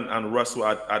 him and Russell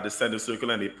at the center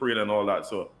circle, and they prayed and all that.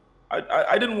 So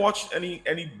I didn't watch any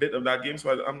bit of that game,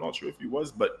 so I'm not sure if he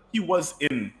was, but he was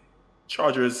in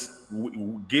Chargers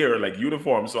gear, like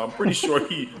uniform. So I'm pretty sure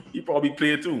he probably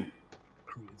played too.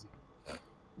 Crazy.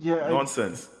 Yeah,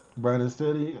 Nonsense. Brandon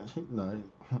Staley. No,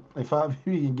 if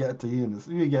we can get to him,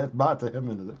 we can get back to him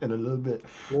in a little bit.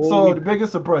 Oh, So the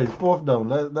biggest surprise, fourth down.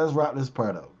 Let's wrap this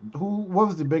part up. What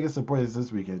was the biggest surprise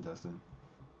this weekend, Justin?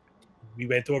 we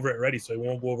went over it already, so it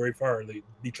won't go very far. The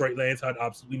Detroit Lions had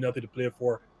absolutely nothing to play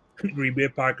for. Green Bay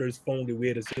Packers found a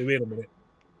way to say, "Wait a minute,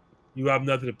 you have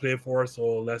nothing to play for,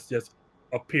 so let's just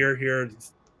appear here,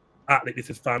 act like this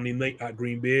is family night at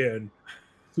Green Bay, and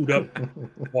suit up,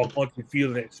 walk onto the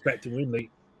field, and expect to win."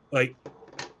 Like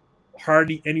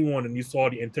hardly anyone, and you saw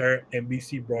the entire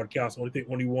NBC broadcast. I think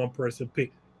only one person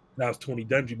picked. That was Tony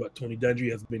Dungy, but Tony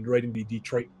Dungy has been riding the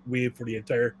Detroit wave for the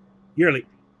entire year. Like,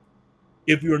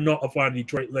 if you're not a fan of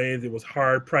Detroit Lions, it was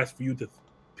hard pressed for you to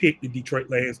pick the Detroit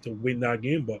Lions to win that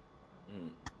game, but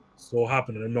so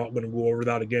happened. And I'm not going to go over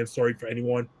that again. Sorry for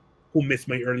anyone who missed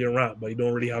my earlier rant, but you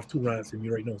don't really have two rants in me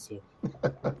right now. So,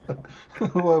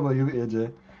 What about you,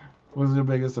 AJ? What was your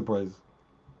biggest surprise?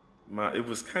 It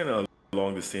was kind of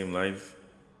along the same lines.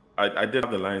 I did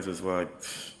have the lines as well.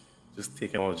 Just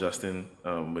taking all Justin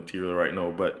material right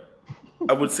now, but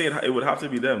I would say it would have to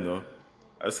be them, though.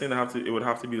 I was saying it would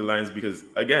have to be the Lions because,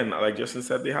 again, like Justin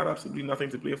said, they had absolutely nothing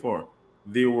to play for.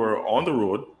 They were on the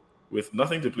road with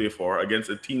nothing to play for against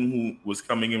a team who was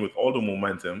coming in with all the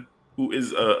momentum, who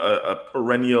is a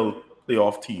perennial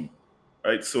playoff team,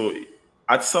 right? So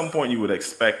at some point, you would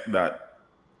expect that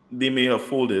they may have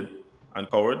folded and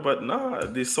covered, but nah,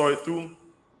 they saw it through.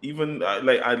 Even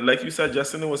like you said,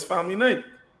 Justin, it was family night.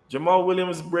 Jamal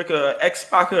Williams break a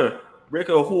ex-Packer, break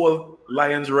a whole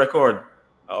Lions record,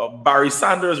 Barry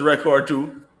Sanders record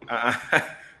too,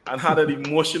 and and had an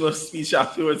emotional speech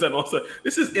afterwards. And also,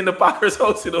 this is in the Packers'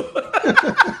 house, you know.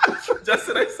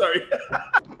 Justin, I'm sorry.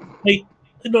 Like,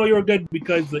 you're good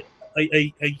because like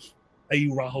I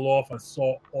rattle off and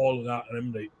saw all of that, and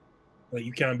I'm like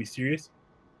you can't be serious.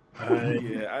 And,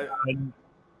 Yeah, and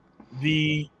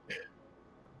the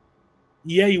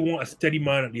you want a steady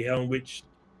man at the helm, which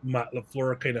Matt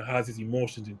LaFleur kind of has his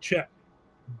emotions in check.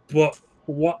 But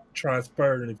what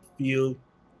transpired in the field,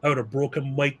 I would have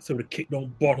broken mics, I would have kicked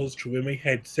down bottles, threw in my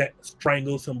headset,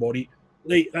 strangled somebody,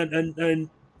 like and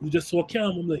you just so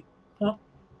calm. I'm like, huh?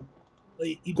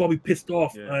 Like you gotta be pissed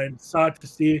off. yeah. And sad to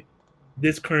say,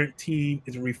 this current team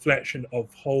is a reflection of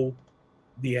how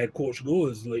the head coach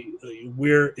goes.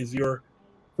 Where is your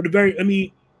for the very? I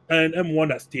mean, and I'm one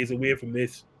that stays away from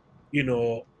this, you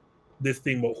know, this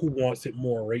thing about who wants it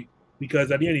more, right?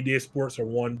 Because at the end of the day, sports are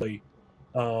won by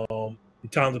the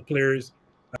talented players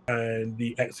and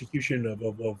the execution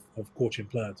of coaching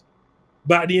plans.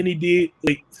 But at the end of the day,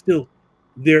 like still,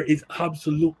 there is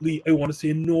absolutely I want to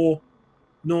say no.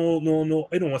 I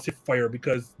don't want to say fire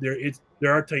because there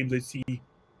are times I see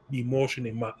the emotion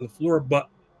in Matt LaFleur, but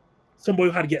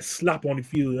somebody had to get slapped on the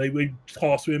field. Like we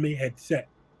toss with my headset,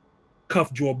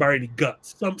 cuff Joe Barry in the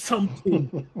guts.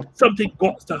 Something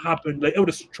got to happen. Like I would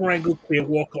have strangled Clay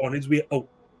Walker on his way out.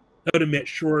 I would have made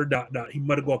sure that he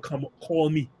might have got to come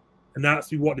call me and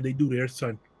ask me what did they do there,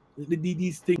 son.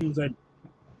 These things and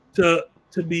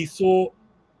to be so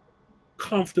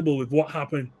comfortable with what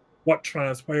happened, what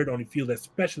transpired on the field,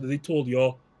 especially they told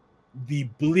y'all the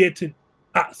blatant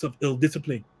acts of ill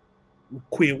discipline.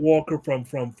 Quay Walker from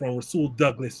Rasul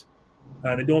Douglas.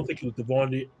 And I don't think it was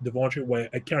Devontae White.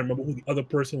 I can't remember who the other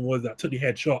person was that took the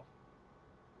headshot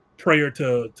prior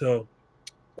to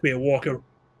Quay Walker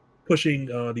pushing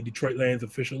the Detroit Lions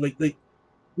official. Like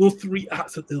those three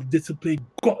acts of ill discipline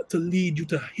got to lead you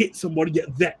to hit somebody, get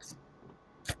vexed.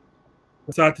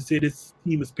 It's hard to say this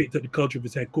team has picked up the culture of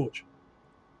its head coach.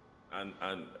 And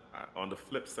on the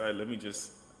flip side, let me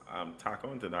just tack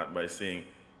on to that by saying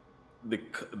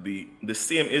the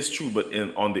same is true, but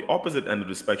on the opposite end of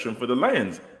the spectrum for the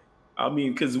Lions. I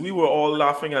mean, because we were all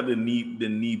laughing at the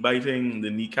knee biting, the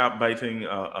kneecap biting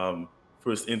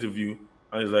first interview,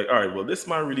 and it's like, all right, well, this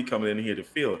man really coming in here to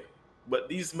fail. But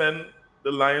these men,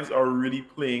 the Lions, are really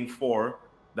playing for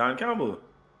Dan Campbell.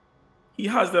 He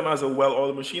has them as a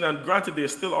well-oiled machine, and granted, they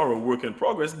still are a work in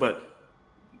progress, but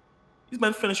these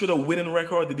men finished with a winning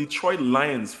record. The Detroit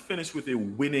Lions finished with a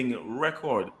winning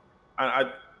record,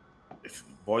 and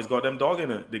boys got them dog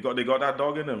in it. They got that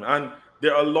dog in them, and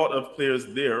there are a lot of players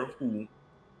there who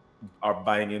are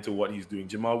buying into what he's doing.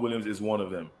 Jamal Williams is one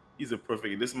of them. He's a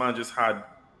perfect. This man just had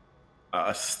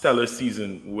a stellar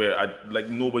season where like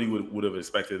nobody would have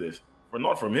expected this, or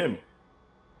not from him.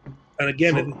 And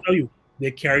again, I tell you,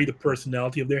 they carry the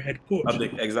personality of their head coach.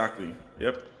 Exactly.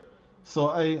 Yep. So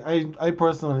I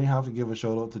personally have to give a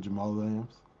shout out to Jamal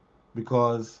Williams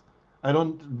because I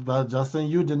don't. Well, Justin,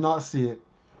 you did not see it,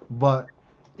 but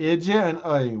AJ and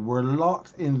I were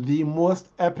locked in the most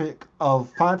epic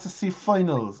of fantasy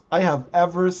finals I have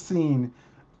ever seen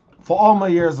for all my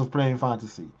years of playing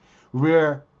fantasy,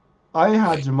 where I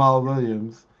had Jamal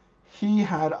Williams, he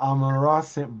had Amon-Ra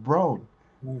St. Brown.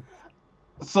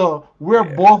 So we're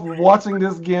Yeah. both watching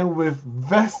this game with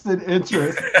vested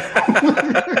interest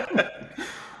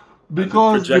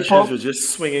because the projections were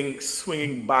just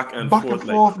swinging back and back and forth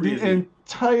like forth the crazy.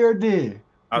 entire day.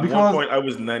 At one Because point, I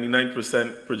was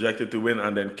 99% projected to win,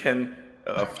 and then Ken,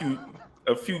 a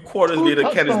few quarters two later,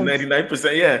 Ken is touchdowns,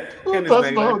 99%. Yeah, two Ken is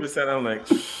touchdowns. 99%. I'm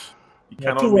like, you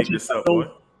Yeah, cannot make this up, boy.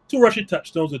 two rushing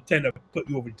touchdowns would tend to put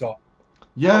you over the top.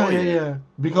 Yeah, Oh yeah, yeah, yeah. oh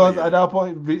Because yeah, at that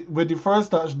point, with the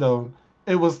first touchdown,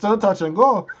 it was still touch and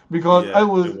go because I yeah.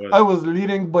 was It was. I was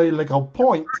leading by like a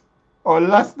point or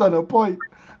less than a point,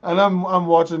 and I'm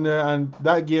watching there, and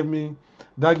that gave me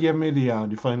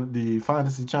the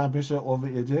fantasy championship over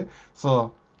AJ.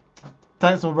 So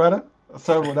thanks, my brother.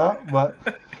 Sorry about that,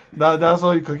 but that's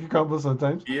how you cookie crumble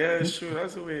sometimes. Yeah, sure.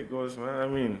 That's the way it goes, man. I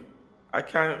mean, I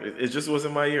can't. It just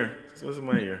wasn't my year. It just wasn't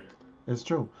my year. It's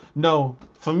true. No,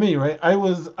 for me, right? I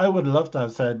would love to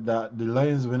have said that the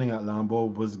Lions winning at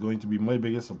Lambeau was going to be my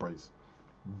biggest surprise.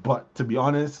 But to be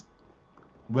honest,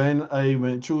 when I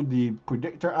went through the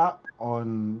predictor app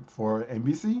on for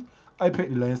NBC, I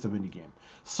picked the Lions to win the game.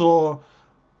 So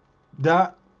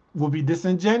that would be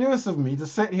disingenuous of me to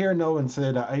sit here now and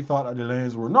say that I thought that the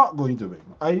Lions were not going to win.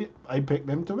 I picked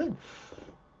them to win.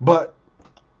 But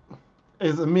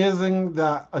it's amazing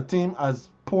that a team as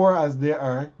poor as they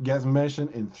are gets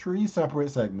mentioned in three separate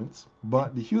segments,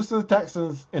 but the Houston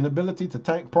Texans' inability to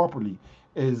tank properly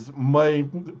is my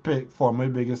pick for my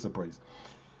biggest surprise.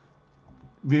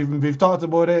 We've talked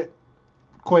about it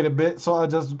quite a bit, so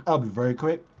I'll be very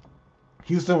quick.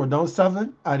 Houston were down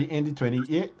 7 at the end of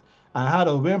 28 and had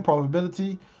a win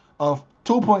probability of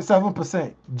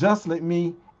 2.7%, just like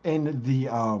me in the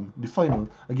final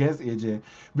against AJ,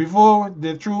 before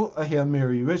they threw a Hail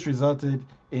Mary, which resulted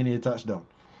in a touchdown.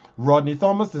 Rodney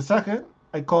Thomas the second,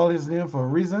 I call his name for a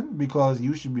reason because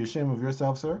you should be ashamed of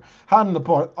yourself, sir. Had an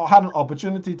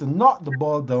opportunity to knock the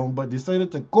ball down, but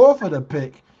decided to go for the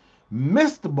pick,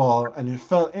 missed the ball, and it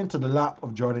fell into the lap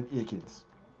of Jordan Akins.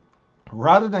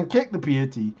 Rather than kick the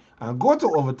PAT and go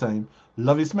to overtime,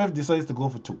 Lovie Smith decides to go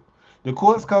for two. The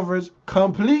Colts coverage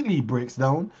completely breaks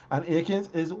down, and Akins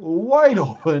is wide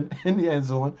open in the end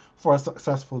zone for a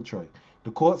successful try.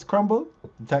 The Colts crumble,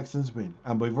 the Texans win,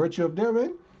 and by virtue of their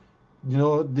win,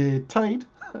 they tied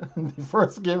the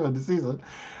first game of the season,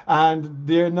 and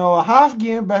they're now a half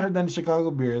game better than the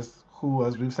Chicago Bears, who,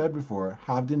 as we've said before,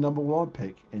 have the number one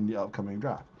pick in the upcoming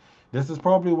draft. This is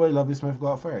probably why Lovie Smith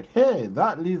got fired. Hey,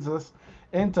 that leads us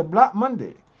into Black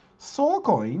Monday. So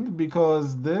coined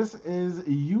because this is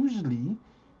usually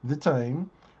the time,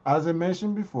 as I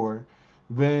mentioned before,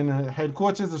 when head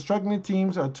coaches of struggling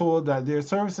teams are told that their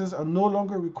services are no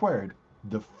longer required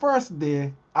the first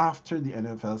day after the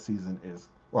NFL season is,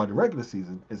 or the regular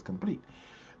season is complete.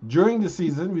 During the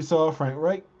season, we saw Frank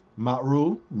Reich, Matt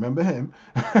Rule, remember him,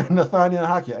 Nathaniel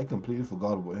Hackett. I completely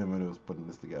forgot about him when I was putting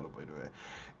this together, by the way.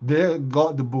 They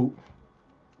got the boot.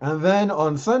 And then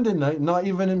on Sunday night, not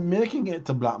even making it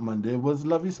to Black Monday, was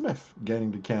Lovie Smith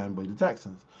getting the can by the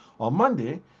Texans. On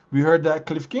Monday, we heard that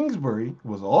Cliff Kingsbury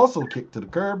was also kicked to the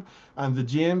curb, and the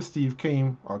GM Steve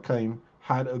Keim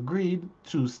had agreed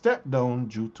to step down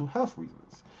due to health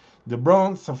reasons. The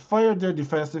Browns have fired their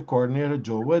defensive coordinator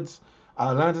Joe Woods,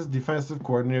 Atlanta's defensive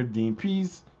coordinator Dean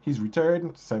Pease. He's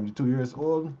retired, 72 years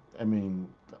old. I mean,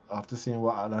 after seeing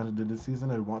what Atlanta did this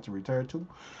season, I'd want to retire too.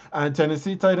 And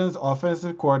Tennessee Titans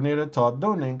offensive coordinator Todd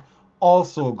Downing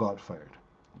also got fired.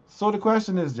 So the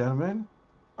question is, gentlemen,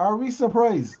 are we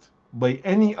surprised by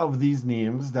any of these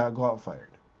names that got fired?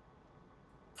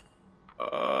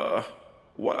 Uh,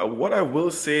 what I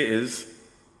will say is,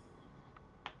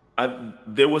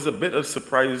 there was a bit of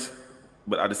surprise,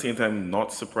 but at the same time,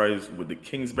 not surprised with the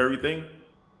Kingsbury thing.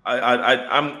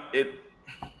 I'm it.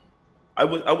 I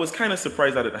was kind of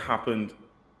surprised that it happened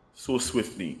so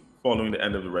swiftly following the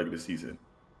end of the regular season.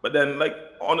 But then, like,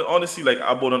 honestly, like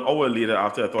about an hour later,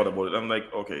 after I thought about it, I'm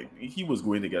like, okay, he was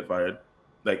going to get fired.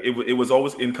 Like it was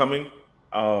always incoming.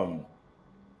 Um,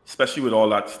 Especially with all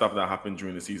that stuff that happened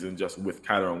during the season, just with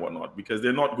Kyler and whatnot, because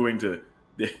they're not going to,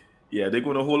 they're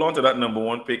going to hold on to that number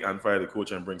one pick and fire the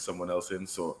coach and bring someone else in.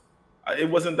 So it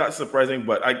wasn't that surprising,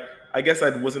 but I guess I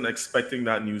wasn't expecting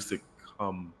that news to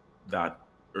come that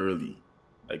early,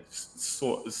 like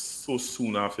so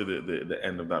soon after the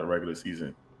end of that regular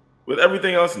season. With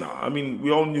everything else now, I mean,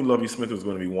 we all knew Lovie Smith was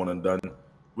going to be one and done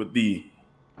with the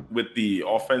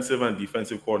offensive and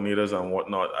defensive coordinators and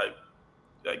whatnot.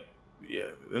 Like yeah,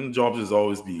 them jobs is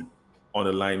always be on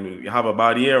the line. You have a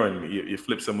bad year and you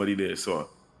flip somebody there. So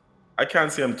I can't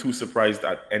say I'm too surprised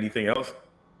at anything else.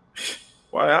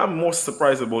 What I'm most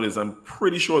surprised about is I'm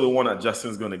pretty sure the one that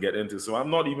Justin's going to get into. So I'm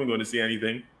not even going to say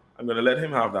anything. I'm going to let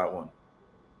him have that one.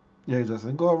 Yeah,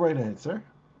 Justin, go right ahead, sir.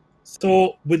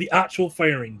 So with the actual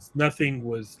firings, nothing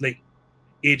was like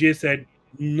AJ said,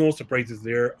 no surprises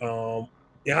there.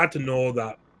 They had to know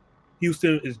that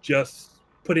Houston is just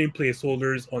putting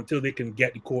placeholders until they can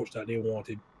get the coach that they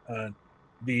wanted and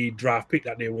the draft pick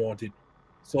that they wanted.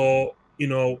 So,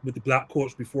 with the black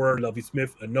coach before Lovie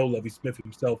Smith and now Lovie Smith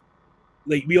himself,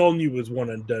 like we all knew it was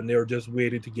one and done. They were just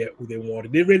waiting to get who they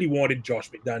wanted. They really wanted Josh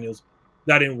McDaniels.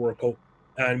 That didn't work out.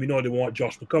 And we know they want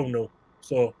Josh McCown now.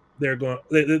 So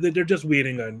they're just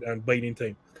waiting and biding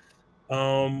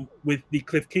time. With the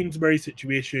Cliff Kingsbury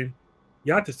situation,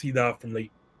 you had to see that from like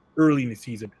early in the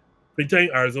season. By the time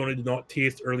Arizona did not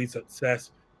taste early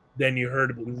success, then you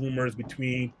heard about the rumors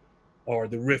between or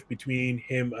the rift between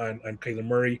him and Kyler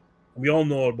Murray. And we all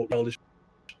know about the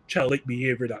childlike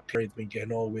behavior that Kyler's been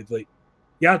getting on with. Like,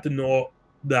 you have to know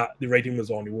that the writing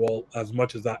was on the wall as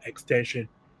much as that extension.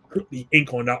 The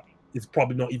ink on that is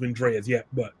probably not even dry as yet,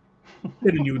 but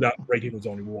they knew that writing was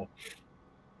on the wall.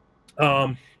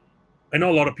 I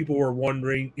know a lot of people were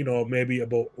wondering, maybe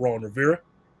about Ron Rivera,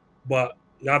 but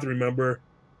you have to remember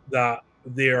that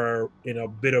they are in a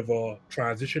bit of a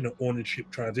transition, an ownership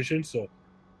transition. So,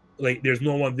 like, there's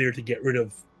no one there to get rid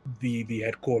of the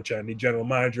head coach, and the general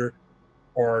manager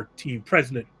or team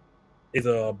president is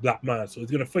a black man. So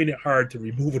he's going to find it hard to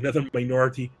remove another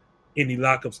minority in the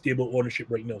lack of stable ownership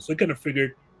right now. So I kind of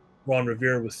figured Ron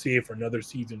Rivera was safe for another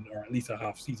season or at least a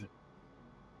half season.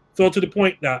 So to the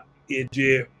point that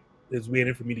AJ is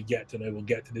waiting for me to get to, and I will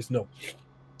get to this. No,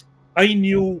 I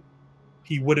knew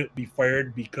he wouldn't be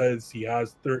fired because he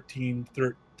has 13 and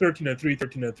 3, 13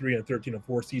 and 3, and 13 and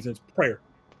 4 seasons prior.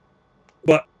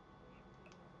 But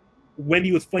when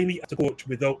he was finally asked to coach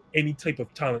without any type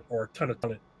of talent or a ton of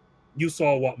talent, you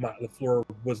saw what Matt LaFleur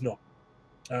was not,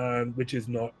 and which is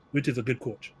a good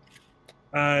coach.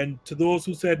 And to those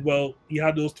who said, well, he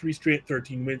had those 3 straight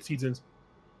 13-win seasons,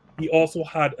 he also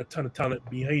had a ton of talent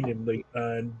behind him,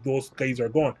 and those guys are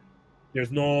gone.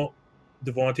 There's no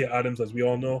Devontae Adams, as we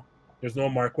all know. There's no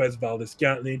Marquez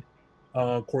Valdez-Scantling.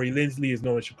 Corey Linsley is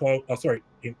now in Chicago. Sorry,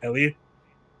 in LA.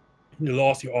 You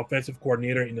lost your offensive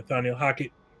coordinator in Nathaniel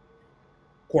Hackett.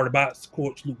 Quarterbacks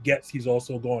coach Luke Getz, he's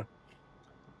also gone.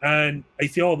 And I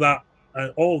see all that,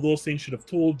 and all of those things should have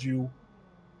told you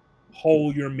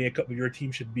how your makeup of your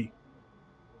team should be.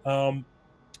 Um,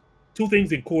 Two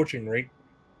things in coaching, right,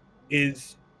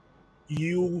 is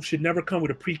you should never come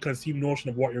with a preconceived notion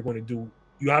of what you're going to do.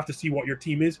 You have to see what your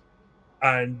team is,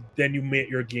 and then you make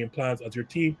your game plans as your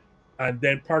team. And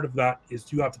then part of that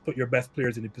is you have to put your best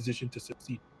players in a position to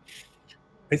succeed.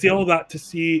 I say all that to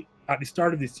see at the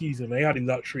start of the season, I had the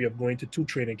luxury of going to 2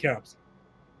 training camps.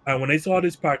 And when I saw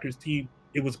this Packers team,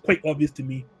 it was quite obvious to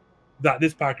me that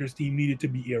this Packers team needed to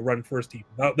be a run first team.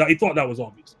 I thought that was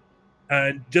obvious.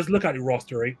 And just look at the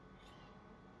roster, right?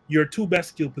 Your 2 best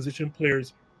skill position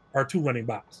players are 2 running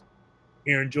backs,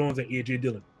 Aaron Jones and AJ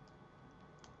Dillon.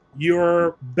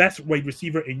 Your best wide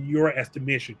receiver in your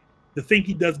estimation, the thing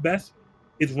he does best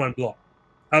is run block.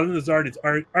 Alan Lazard is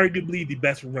arguably the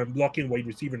best run blocking wide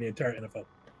receiver in the entire NFL.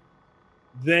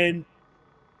 Then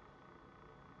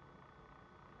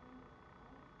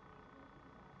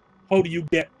how do you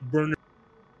get Burner?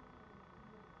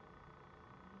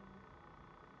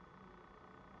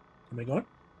 Am I gone?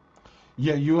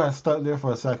 Yeah, you had stuck there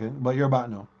for a second, but you're back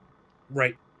now.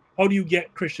 Right. How do you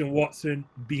get Christian Watson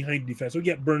behind defense? Or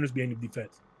get Burners behind the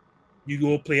defense? You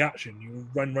go play action. You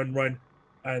run,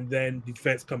 and then the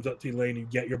defense comes up to the lane and you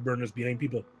get your Burners behind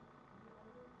people.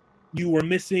 You were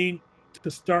missing to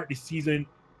start the season,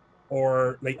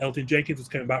 or like Elton Jenkins was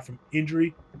coming back from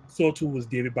injury. So too was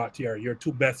David Bakhtiari, your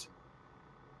 2 best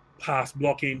pass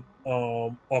blocking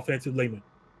offensive linemen.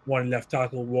 One left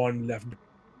tackle, one left.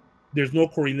 There's no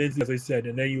Corey Linsley, as I said,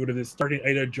 and then you would have been starting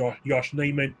either Josh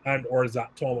Neiman and or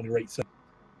Zach Tom on the right side.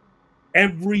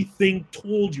 Everything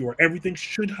told you, or everything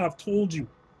should have told you,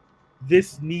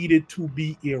 this needed to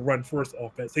be a run-first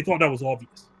offense. They thought that was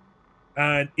obvious.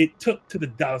 And it took to the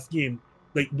Dallas game,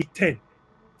 like week 10,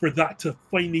 for that to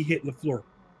finally hit LaFleur.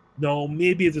 Now,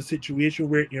 maybe it's a situation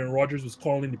where Aaron Rodgers was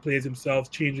calling the plays himself,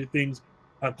 changing things,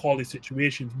 and calling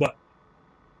situations, but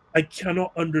I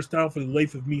cannot understand for the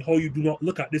life of me how you do not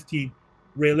look at this team,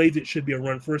 realize it should be a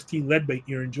run-first team led by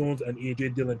Aaron Jones and A.J.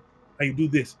 Dillon, and you do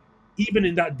this. Even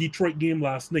in that Detroit game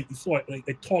last night, you saw it. Like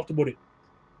I talked about it.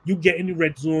 You get in the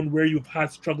red zone where you've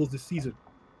had struggles this season.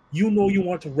 You know you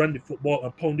want to run the football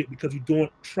and pound it because you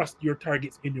don't trust your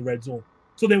targets in the red zone.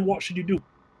 So then what should you do?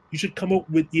 You should come out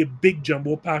with a big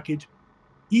jumbo package.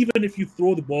 Even if you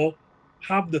throw the ball,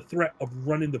 have the threat of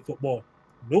running the football.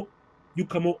 Nope. You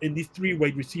come out in these 4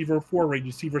 wide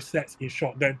receiver sets in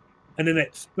shotgun, and then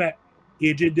expect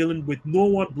AJ Dillon with no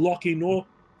one blocking, no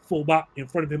fullback in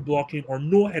front of him blocking, or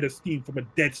no head of steam from a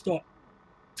dead stop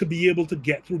to be able to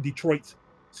get through Detroit's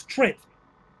strength,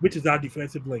 which is our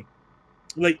defensive line.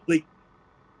 Like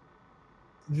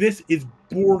this is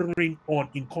bordering on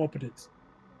incompetence.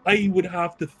 I would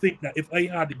have to think that if I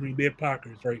had the Green Bay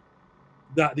Packers, right,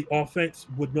 that the offense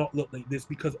would not look like this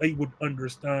because I would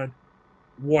understand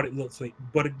what it looks like.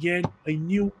 But again, I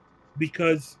knew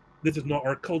because this is not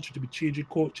our culture to be changing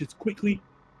coaches quickly,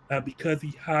 because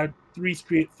he had 3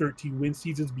 straight 13-win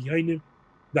seasons behind him,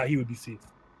 that he would be safe.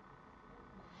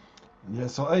 Yeah,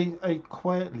 so I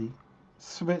quietly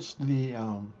switched the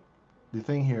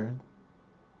thing here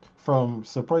from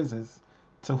surprises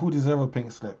to who deserve a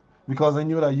pink slip because I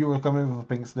knew that you were coming with a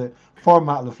pink slip for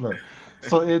Matt LaFleur.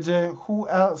 So AJ, who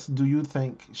else do you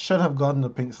think should have gotten a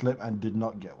pink slip and did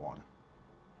not get one?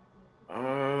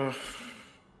 Uh,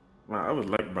 Man, I would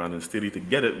like Brandon Staley to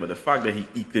get it, but the fact that he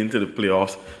eked into the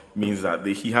playoffs means that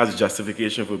he has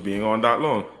justification for being on that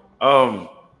long.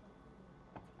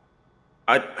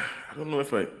 I don't know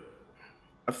if I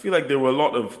feel like there were a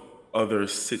lot of other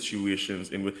situations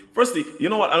in which. Firstly, you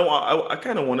know what? I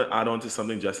kind of want to add on to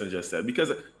something Justin just said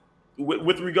because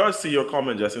with regards to your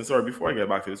comment, Justin. Sorry, before I get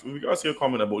back to this, with regards to your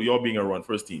comment about y'all being a run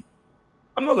first team,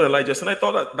 I'm not gonna lie, Justin. I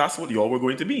thought that that's what y'all were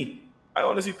going to be. I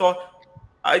honestly thought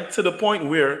to the point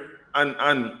where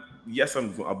and yes,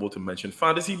 I'm about to mention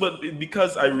fantasy, but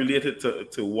because I relate it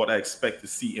to what I expect to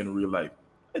see in real life.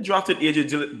 I drafted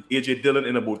AJ Dillon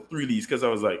in about 3 leagues because I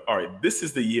was like, all right, this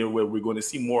is the year where we're going to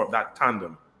see more of that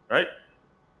tandem, right?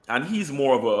 And he's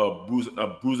more of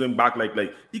a bruising back.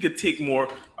 Like he could take more,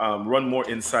 run more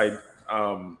inside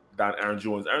than Aaron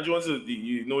Jones. Aaron Jones,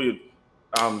 you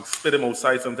split him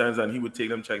outside sometimes, and he would take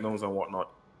them checkdowns and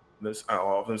whatnot,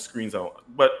 off them screens out.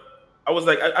 But I was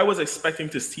like, I was expecting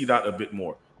to see that a bit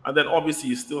more. And then obviously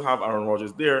you still have Aaron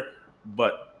Rodgers there,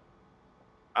 but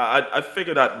I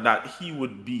figured that he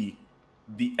would be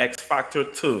the X factor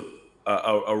to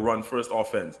a run first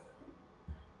offense.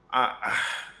 I,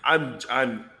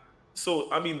 I'm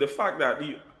so I mean the fact that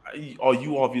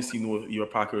you obviously know your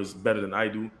Packers better than I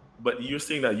do, but you're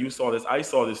saying that you saw this, I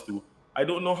saw this too. I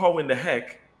don't know how in the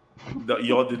heck that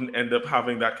y'all didn't end up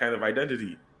having that kind of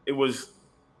identity. It was,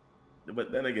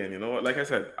 but then again, like I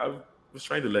said, I was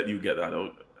trying to let you get that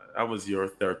out. That was your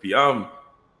therapy. To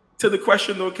the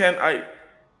question though, Ken,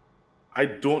 I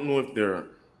don't know if they're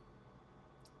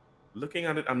looking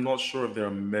at it. I'm not sure if there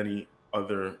are many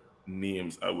other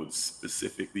names I would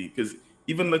specifically, because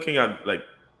even looking at like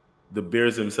the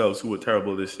Bears themselves, who were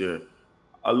terrible this year,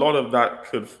 a lot of that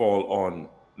could fall on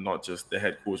not just the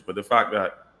head coach, but the fact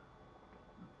that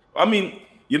I mean,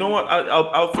 you know what?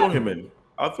 I'll throw him in.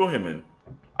 I'll throw him in.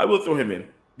 I will throw him in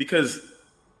because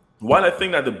while I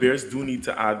think that the Bears do need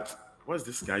to add, what is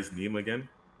this guy's name again?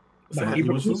 What's the Matt head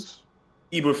coach? Eberflus.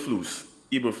 Eberflus?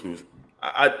 Eberflus. Eberflus.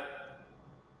 I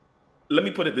let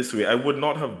me put it this way: I would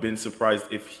not have been surprised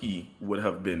if he would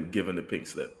have been given the pink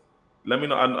slip. Let me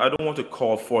know. I don't want to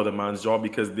call for the man's job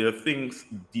because there are things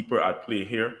deeper at play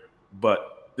here.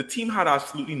 But the team had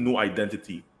absolutely no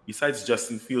identity besides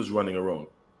Justin Fields running around,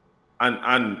 and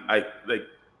I like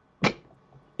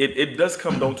it does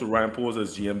come down to Ryan Poles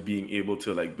as GM being able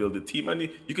to like build a team, and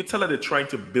you could tell that they're trying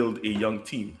to build a young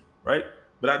team, right?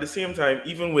 But at the same time,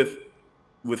 even with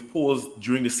Poles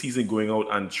during the season going out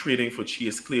and trading for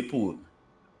Chase Claypool,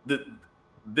 the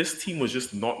this team was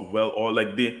just not well, or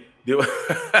like they were.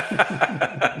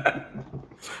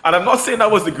 And I'm not saying that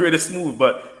was the greatest move,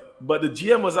 but the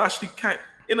GM was actually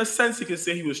in a sense, you can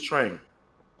say he was trying.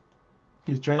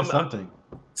 He's trying I'm something.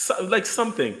 like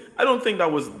something. I don't think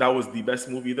that was the best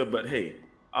move either. But hey,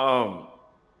 um,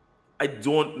 I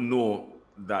don't know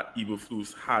that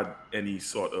Eberflus had any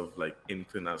sort of like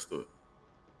inkling as to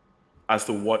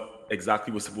what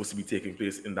exactly was supposed to be taking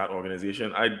place in that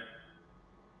organization. I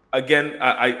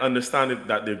understand it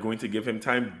that they're going to give him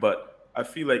time, but I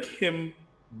feel like him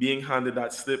being handed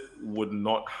that slip would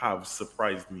not have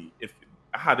surprised me if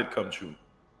had it come true.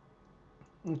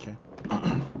 Okay.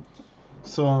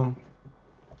 So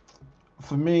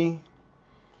for me,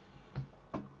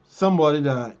 somebody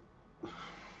that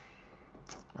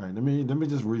all right, let me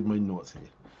just read my notes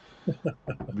here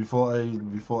before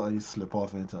I slip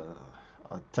off into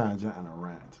a tangent and a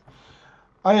rant.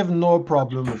 I have no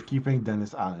problem with keeping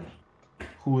Dennis Allen,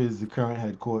 who is the current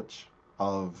head coach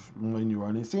of my New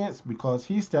Orleans Saints, because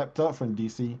he stepped up from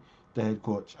DC, the head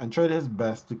coach, and tried his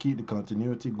best to keep the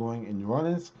continuity going in New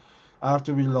Orleans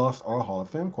after we lost our Hall of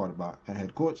Fame quarterback and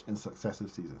head coach in successive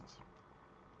seasons.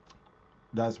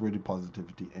 That's where the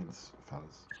positivity ends,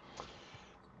 fellas.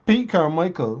 Pete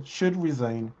Carmichael should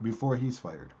resign before he's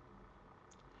fired.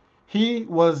 He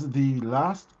was the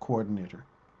last coordinator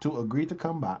to agree to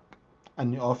come back,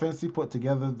 and the offense he put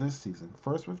together this season,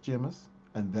 first with Jameis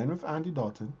and then with Andy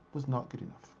Dalton, was not good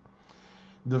enough.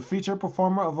 The feature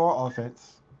performer of our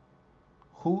offense,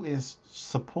 who is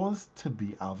supposed to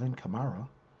be Alvin Kamara,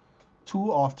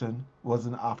 too often was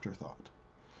an afterthought.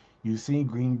 You see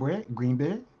Green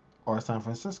Bay or San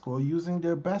Francisco using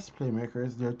their best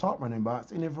playmakers, their top running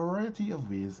backs, in a variety of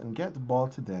ways and get the ball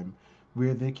to them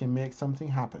where they can make something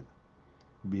happen.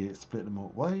 Be it split them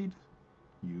out wide,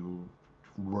 you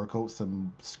work out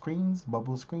some screens,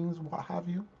 bubble screens, what have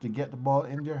you, to get the ball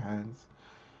in their hands.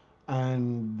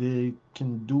 And they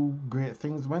can do great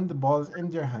things when the ball is in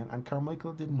their hand, and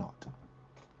Carmichael did not.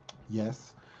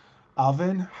 Yes,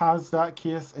 Alvin has that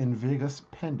case in Vegas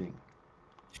pending,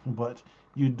 but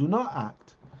you do not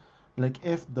act like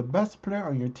if the best player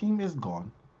on your team is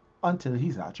gone until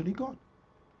he's actually gone.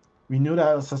 We knew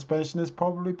that a suspension is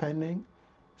probably pending,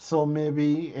 so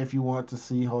maybe if you want to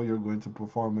see how you're going to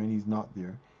perform when he's not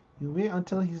there, you wait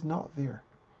until he's not there.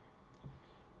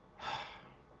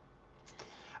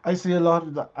 I see a lot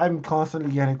of that. I'm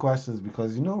constantly getting questions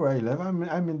because you know where I live. I'm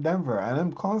in Denver, and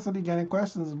I'm constantly getting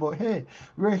questions about, hey,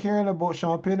 we're hearing about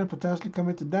Sean Payton potentially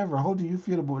coming to Denver. How do you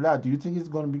feel about that? Do you think it's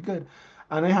going to be good?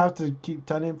 And I have to keep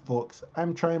telling folks,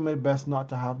 I'm trying my best not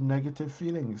to have negative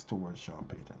feelings towards Sean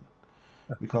Payton,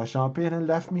 because Sean Payton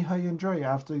left me high and dry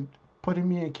after putting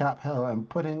me in cap hell and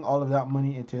putting all of that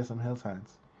money into Taysom Hill's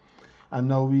hands. and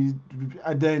now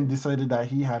I then decided that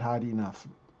he had had enough.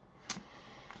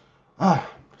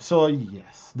 So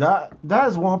yes, that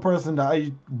is one person that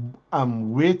I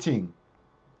am waiting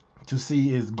to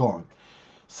see is gone.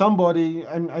 Somebody,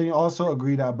 and I also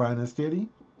agree that Brandon Staley,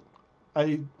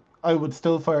 I I would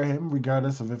still fire him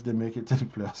regardless of if they make it to the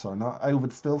playoffs or not. I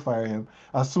would still fire him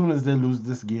as soon as they lose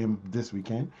this game this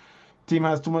weekend. Team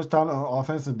has too much talent on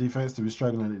offense and defense to be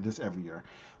struggling at this every year.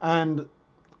 And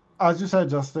as you said,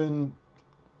 Justin,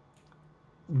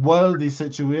 while the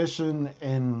situation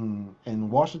in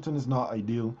Washington is not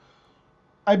ideal,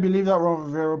 I believe that Ron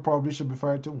Rivera probably should be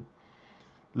fired too.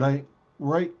 Like,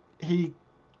 right, he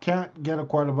can't get a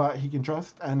quarterback he can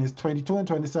trust, and he's 22 and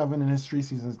 27 in his 3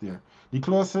 seasons there. The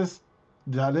closest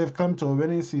that they've come to a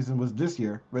winning season was this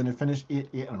year when they finished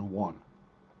 8-1.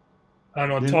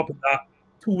 And on Then top of that,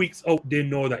 2 weeks out, they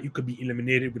know that you could be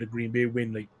eliminated with a Green Bay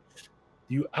win. Like,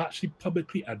 do you actually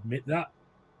publicly admit that?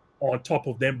 On top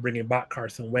of them bringing back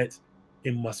Carson Wentz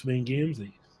in must-win games,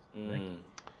 like,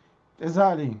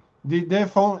 exactly, they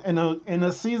found in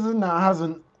a season that has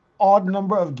an odd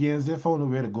number of games, they found a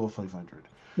way to go 500.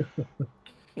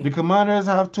 The Commanders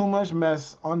have too much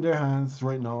mess on their hands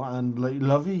right now, and like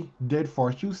Lovey did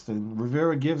for Houston,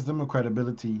 Rivera gives them a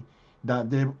credibility that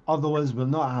they otherwise will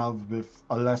not have with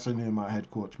a lesser name at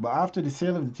head coach. But after the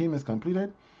sale of the team is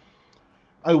completed,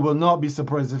 I will not be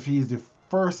surprised if he is the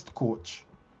first coach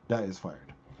that is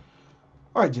fired.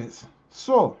 All right, gents.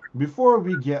 So before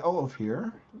we get out of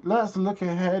here, let's look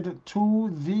ahead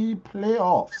to the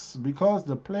playoffs because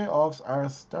the playoffs are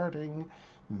starting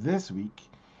this week.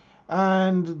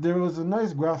 And there was a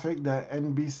nice graphic that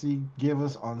NBC gave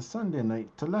us on Sunday night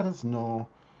to let us know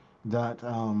that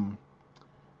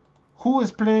who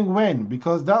is playing when,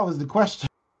 because that was the question.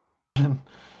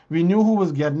 We knew who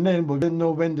was getting in, but we didn't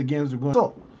know when the games were going.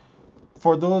 So,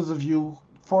 for those of you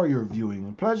for your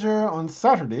viewing pleasure, on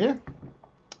Saturday,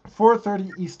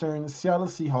 4:30 Eastern, Seattle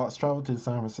Seahawks travel to the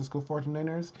San Francisco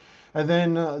 49ers, and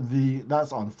then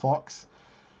that's on Fox,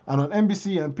 and on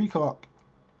NBC and Peacock.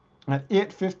 At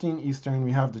 8:15 Eastern,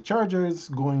 we have the Chargers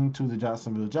going to the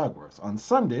Jacksonville Jaguars. On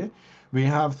Sunday, we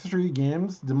have 3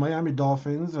 games. The Miami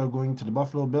Dolphins are going to the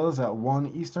Buffalo Bills at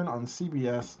 1 Eastern on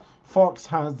CBS. Fox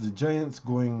has the Giants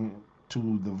going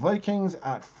to the Vikings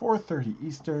at 4:30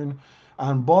 Eastern.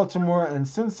 And Baltimore and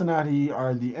Cincinnati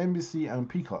are the NBC and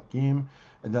Peacock game.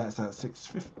 That's at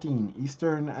 6:15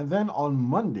 Eastern. And then on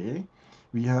Monday,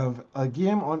 we have a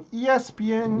game on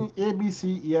ESPN,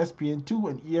 ABC, ESPN2,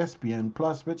 and ESPN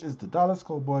Plus, which is the Dallas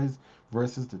Cowboys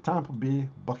versus the Tampa Bay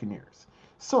Buccaneers.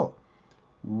 So,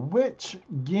 which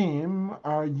game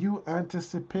are you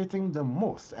anticipating the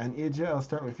most? And AJ, I'll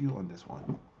start with you on this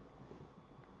one.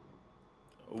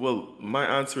 Well, my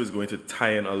answer is going to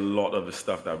tie in a lot of the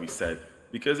stuff that we said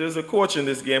because there's a coach in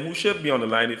this game who should be on the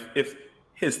line if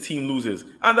his team loses,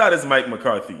 and that is Mike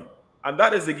McCarthy. And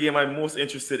that is the game I'm most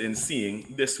interested in seeing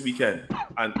this weekend.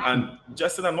 And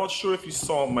Justin, I'm not sure if you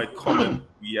saw my comment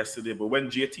yesterday, but when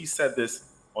JT said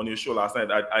this on your show last night,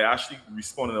 I actually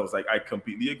responded. I was like, I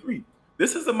completely agree.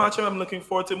 This is the matchup I'm looking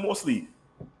forward to mostly.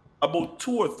 About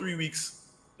 2 or 3 weeks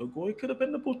ago, it could have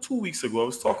been about 2 weeks ago, I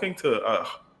was talking to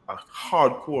a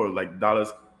hardcore like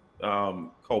Dallas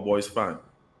Cowboys fan.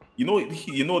 You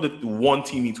know that the one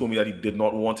team he told me that he did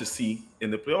not want to see in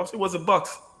the playoffs. It was the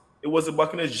Bucks. It was the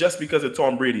Buccaneers just because of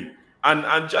Tom Brady.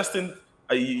 And Justin,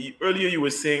 earlier you were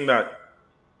saying that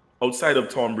outside of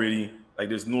Tom Brady, like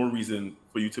there's no reason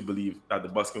for you to believe that the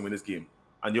Bucks can win this game.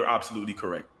 And you're absolutely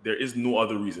correct. There is no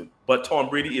other reason. But Tom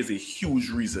Brady is a huge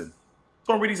reason.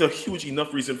 Tom Brady is a huge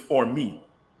enough reason for me.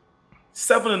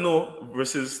 7-0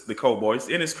 versus the Cowboys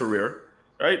in his career,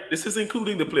 right? This is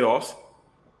including the playoffs.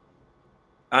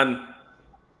 And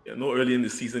early in the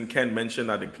season, Ken mentioned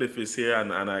that the cliff is here,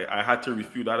 and I had to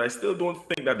refute that. I still don't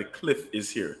think that the cliff is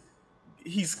here.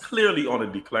 He's clearly on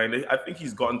a decline. I think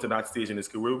he's gotten to that stage in his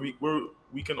career where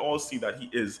we can all see that he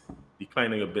is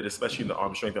declining a bit, especially in the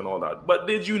arm strength and all that. But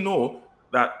did you know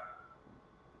that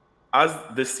as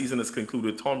this season is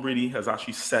concluded, Tom Brady has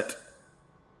actually set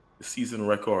the season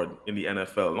record in the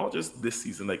NFL, not just this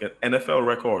season, like an NFL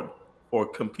record for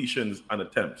completions and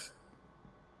attempts.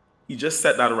 He just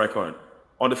set that record.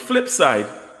 On the flip side,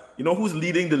 you know who's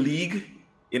leading the league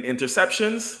in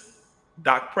interceptions?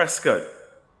 Dak Prescott.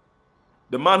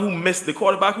 The man who missed, the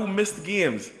quarterback who missed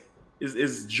games,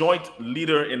 is joint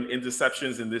leader in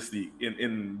interceptions in this league,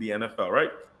 in the NFL,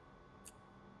 right?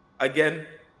 Again,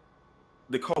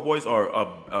 the Cowboys are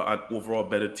an overall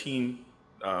better team,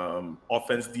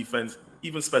 offense, defense,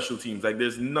 even special teams. Like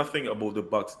there's nothing about the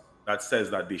Bucks that says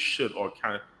that they should or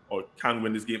can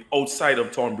win this game outside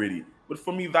of Tom Brady. But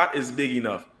for me, that is big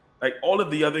enough. Like all of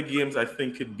the other games, I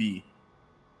think could be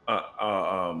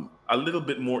a little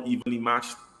bit more evenly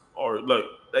matched, or like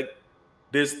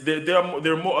there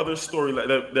are more other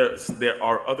storyline there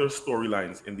are other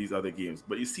storylines in these other games.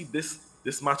 But you see this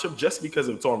matchup, just because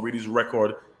of Tom Brady's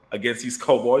record against these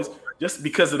Cowboys, just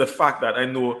because of the fact that I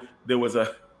know there was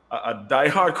a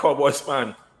diehard Cowboys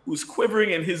fan who's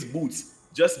quivering in his boots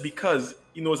just because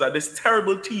he knows that this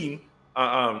terrible team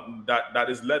that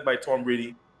is led by Tom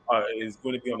Brady is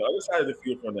going to be on the other side of the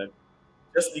field from them,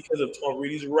 just because of Tom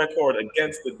Brady's record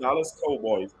against the Dallas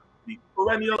Cowboys, the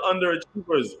perennial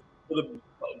underachievers for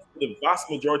the vast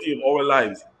majority of our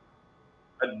lives.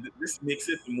 And this makes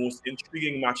it the most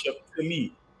intriguing matchup to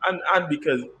me. And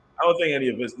because I don't think any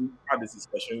of us had this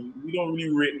discussion, we don't really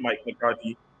rate Mike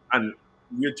McCarthy, and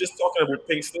we're just talking about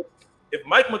pink slips. If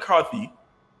Mike McCarthy,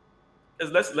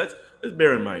 'cause let's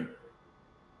bear in mind,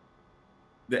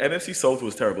 the NFC South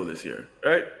was terrible this year,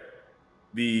 right?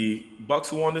 The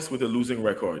Bucks won this with a losing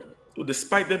record. So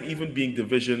despite them even being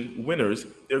division winners,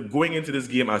 they're going into this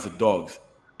game as dogs.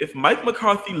 If Mike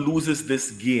McCarthy loses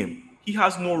this game, he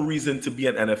has no reason to be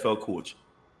an NFL coach.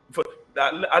 For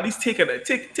that, at least take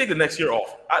the next year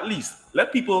off. At least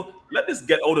let this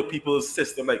get out of people's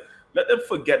system. Like, let them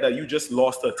forget that you just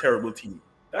lost to a terrible team.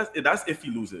 That's if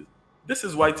he loses. This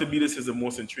is why, to me, this is the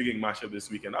most intriguing matchup this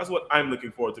weekend. That's what I'm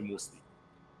looking forward to mostly.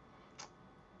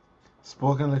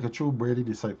 Spoken like a true Brady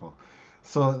disciple.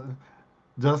 So,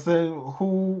 Justin,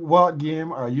 what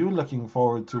game are you looking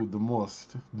forward to the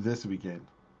most this weekend?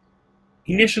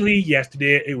 Initially,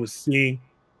 yesterday, it was seeing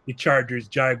the Chargers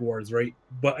Jaguars, right?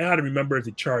 But I had to remember it's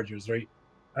the Chargers, right?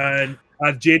 And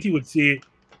as JT would say,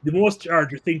 the most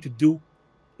Charger thing to do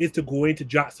is to go into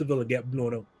Jacksonville and get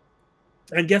blown out.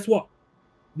 And guess what?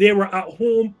 They were at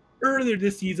home earlier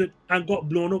this season and got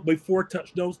blown out by 4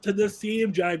 touchdowns to the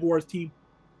same Jaguars team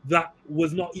that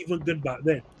was not even good back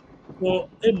then. So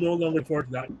I'm no longer looking forward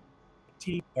to that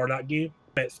team or that game.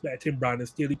 I expect him, Brandon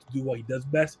Staley, to do what he does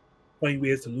best, find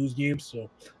ways to lose games. So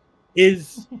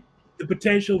is the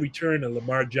potential return of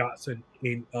Lamar Jackson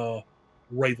in a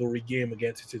rivalry game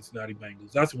against the Cincinnati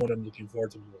Bengals. That's what I'm looking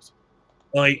forward to most.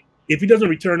 Like, if he doesn't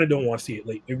return, I don't want to see it.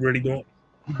 Like, I really don't.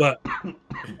 But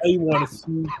I want to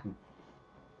see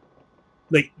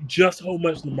like just how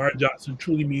much Lamar Jackson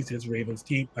truly means to his Ravens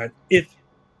team, and if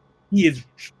he is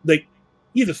like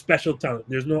he's a special talent.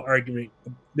 There's no argument.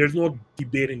 There's no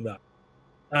debating that.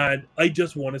 And I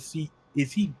just want to see,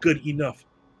 is he good enough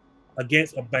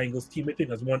against a Bengals team I think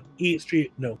has won 8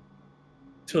 straight no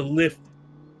to lift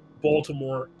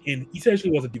Baltimore in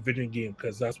essentially was a division game,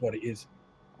 because that's what it is.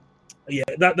 Yeah,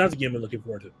 that's a game I'm looking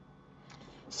forward to.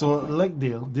 So, like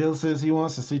Dale says he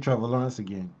wants to see Trevor Lawrence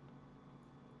again.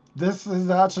 This is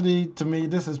actually, to me,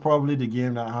 this is probably the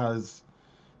game that has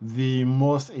the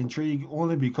most intrigue,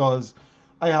 only because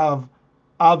I have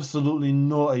absolutely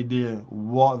no idea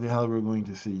what the hell we're going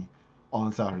to see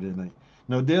on Saturday night.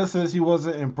 Now, Dale says he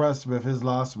wasn't impressed with his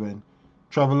last win.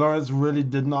 Trevor Lawrence really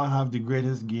did not have the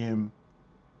greatest game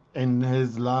in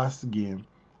his last game,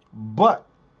 but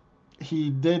he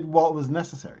did what was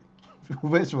necessary,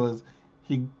 which was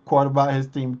he quarterbacked his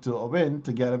team to a win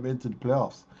to get him into the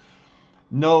playoffs.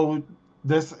 No,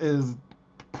 this is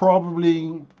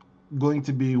probably going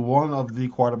to be one of the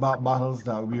quarterback battles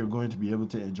that we are going to be able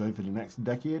to enjoy for the next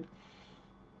decade,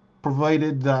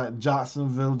 provided that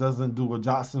Jacksonville doesn't do a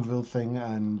Jacksonville thing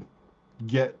and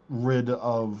get rid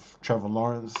of Trevor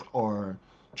Lawrence, or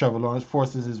Trevor Lawrence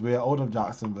forces his way out of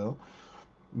Jacksonville.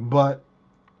 But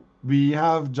we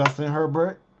have Justin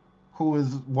Herbert, who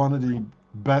is one of the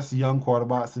best young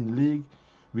quarterbacks in the league.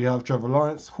 We have Trevor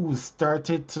Lawrence, who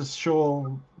started to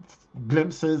show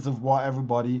glimpses of what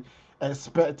everybody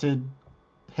expected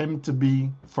him to be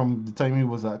from the time he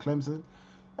was at Clemson.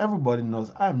 Everybody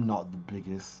knows I'm not the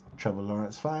biggest Trevor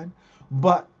Lawrence fan,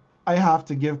 but I have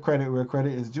to give credit where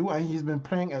credit is due, and he's been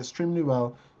playing extremely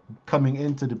well coming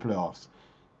into the playoffs.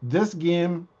 This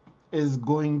game is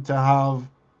going to have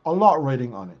a lot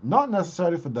riding on it. Not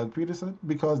necessarily for Doug Peterson,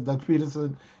 because Doug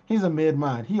Peterson, he's a made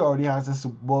man. He already has a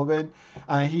Super Bowl win,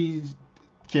 and he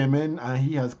came in and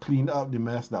he has cleaned up the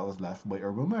mess that was left by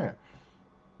Urban Meyer.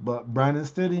 But Brandon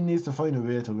Staley needs to find a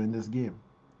way to win this game.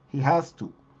 He has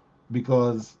to,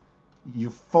 because you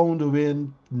found a way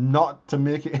not to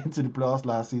make it into the playoffs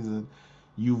last season.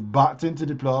 You've backed into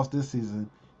the playoffs this season.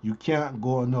 You can't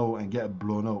go now and get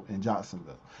blown out in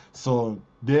Jacksonville. So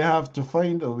they have to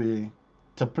find a way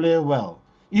to play well.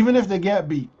 Even if they get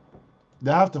beat,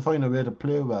 they have to find a way to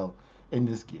play well in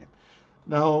this game.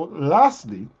 Now,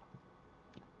 lastly,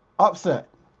 upset.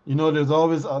 You know, there's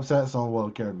always upsets on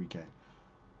Wild Card Weekend.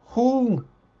 Who,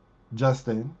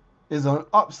 Justin, is on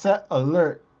upset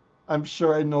alert I'm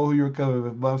sure I know who you're coming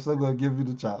with, but I'm still going to give you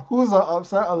the chance. Who's our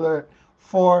upset alert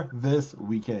for this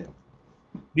weekend?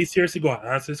 Be seriously going to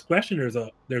answer this question.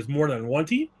 There's more than one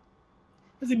team.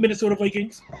 It's the Minnesota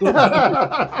Vikings. Like,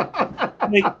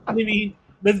 I mean,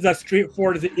 this is as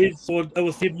straightforward as it is. So I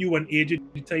will save you and AJ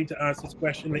the time to answer this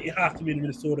question. Like, it has to be in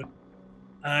Minnesota.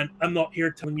 And I'm not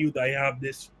here telling you that I have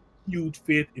this huge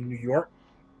faith in New York.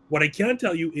 What I can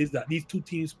tell you is that these two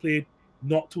teams played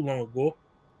not too long ago,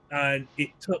 and it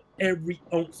took every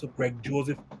ounce of Greg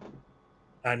Joseph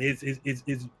and his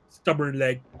stubborn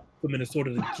leg for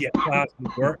Minnesota to get past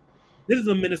New York. This is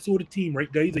a Minnesota team,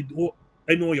 right, guys?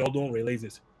 I know y'all don't realize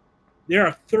this. They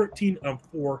are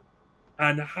 13-4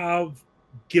 and have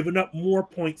given up more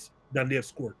points than they have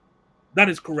scored. That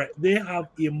is correct. They have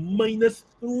a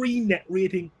 -3 net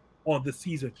rating on the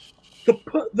season. To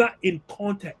put that in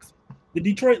context, the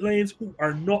Detroit Lions, who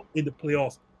are not in the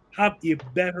playoffs, have a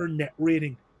better net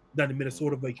rating than the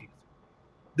Minnesota Vikings.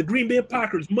 The Green Bay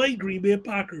Packers, my Green Bay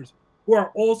Packers, who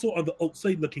are also on the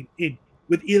outside looking in,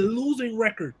 with a losing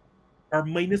record, are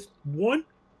 -1.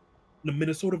 The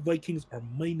Minnesota Vikings are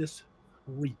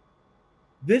 -3.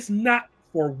 This not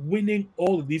for winning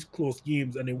all of these close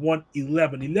games, and they won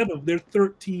 11. 11 of their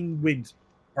 13 wins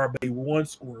are by one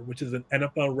score, which is an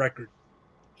NFL record.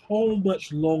 How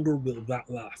much longer will that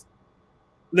last?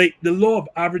 Like, the law of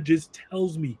averages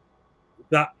tells me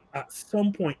that at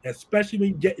some point, especially when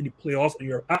you get in the playoffs and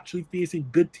you're actually facing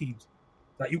good teams,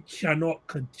 that you cannot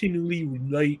continually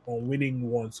rely on winning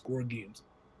one score games.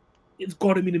 It's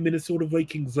got to be the Minnesota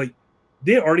Vikings. Like,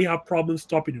 they already have problems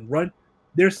stopping the run.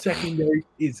 Their secondary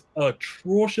is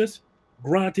atrocious.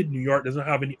 Granted, New York doesn't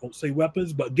have any outside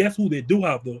weapons, but guess who they do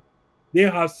have though? They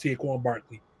have Saquon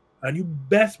Barkley, and you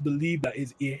best believe that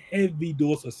is a heavy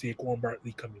dose of Saquon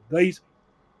Barkley coming, guys.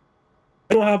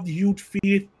 I don't have the huge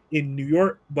faith in New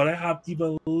York, but I have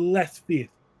even less faith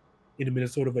in the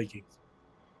Minnesota Vikings.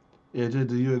 AJ,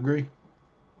 do you agree?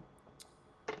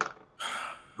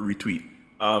 Retweet.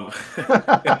 Um,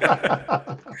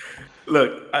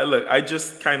 look. I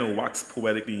just kind of wax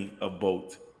poetically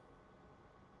about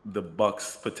the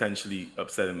Bucks potentially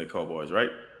upsetting the Cowboys,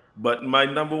 right? But my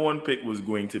number one pick was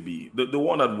going to be the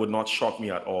one that would not shock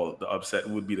me at all. The upset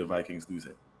would be the Vikings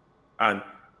losing, and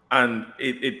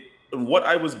it what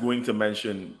I was going to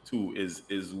mention too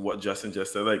is what Justin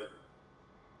just said. Like,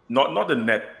 not the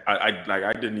net.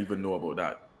 I didn't even know about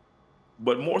that,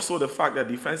 but more so the fact that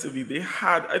defensively they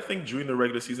had, I think during the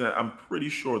regular season, I'm pretty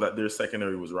sure that their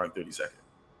secondary was ranked 32nd.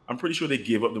 I'm pretty sure they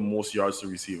gave up the most yards to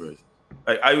receivers.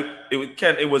 Like,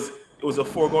 it was a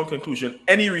foregone conclusion.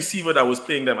 Any receiver that was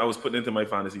playing them, I was putting into my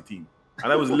fantasy team,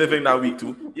 and I was living that week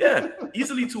too. Yeah,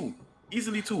 easily too.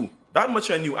 That much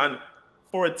I knew. And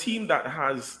for a team that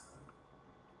has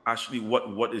actually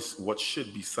what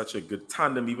should be such a good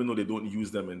tandem, even though they don't use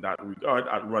them in that regard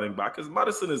at running back, because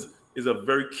Madison is a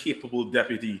very capable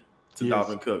deputy to Yes.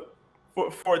 Dalvin Cook.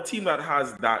 For a team that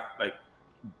has that, like,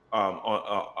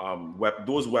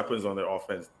 those weapons on their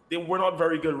offense, they were not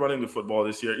very good running the football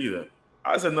this year either.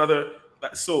 As another,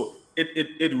 so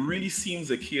it really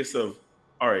seems a case of,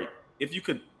 all right, if you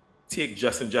could take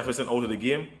Justin Jefferson out of the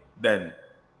game, then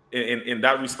in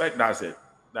that respect, that's it.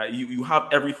 That you have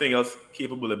everything else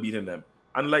capable of beating them.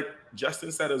 And like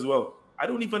Justin said as well, I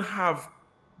don't even have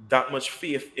that much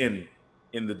faith in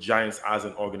the Giants as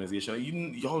an organization.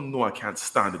 Y'all know I can't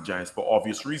stand the Giants for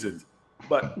obvious reasons,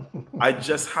 but I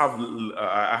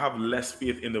have less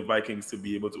faith in the Vikings to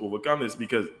be able to overcome this,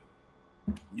 because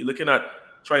you're looking at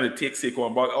trying to take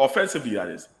Saquon Barkley offensively. That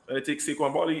is trying to take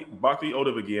Saquon Barkley out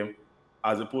of a game,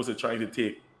 as opposed to trying to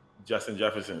take Justin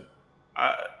Jefferson.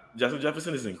 Uh, Justin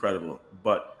Jefferson is incredible,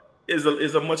 but is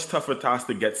a much tougher task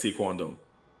to get Saquon down.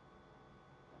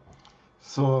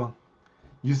 So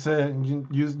you said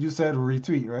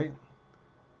retweet, right?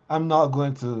 I'm not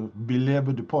going to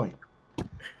belabor the point.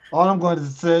 All I'm going to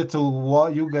say to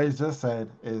what you guys just said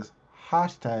is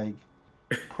hashtag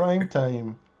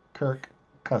primetime Kirk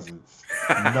Cousins.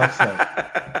 Enough said.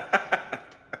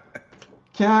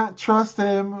 Can't trust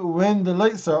him when the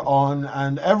lights are on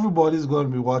and everybody's going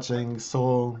to be watching.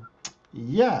 So,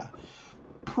 yeah,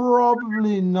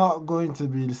 probably not going to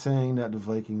be saying that the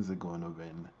Vikings are going to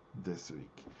win this week.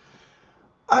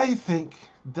 I think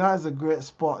that's a great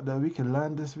spot that we can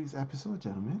land this week's episode,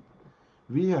 gentlemen.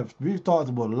 We've talked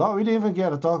about a lot. We didn't even get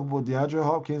to talk about DeAndre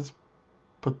Hopkins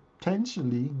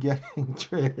potentially getting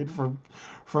traded from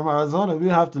Arizona.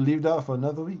 We'll have to leave that for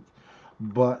another week.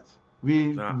 But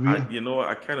Now, we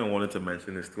I kind of wanted to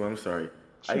mention this too. I'm sorry.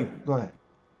 I sure go ahead.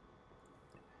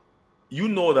 You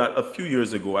know that a few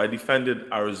years ago I defended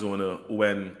Arizona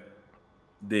when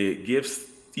they gave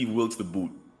Steve Wilkes the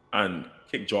boot and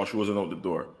kicked Josh Rosen out the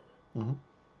door. Hmm.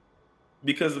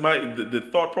 because the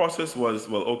thought process was,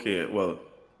 well, okay, well,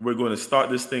 we're going to start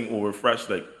this thing over fresh.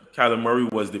 Like Kyler Murray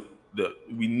was the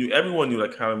we knew everyone knew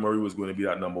that Kyler Murray was going to be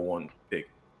that number one pick.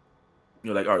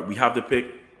 You're like, all right, we have the pick.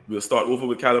 We'll start over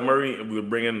with Kyler Murray, and we'll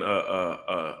bring in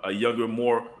a younger,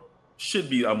 more should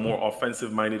be a more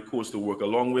offensive minded coach to work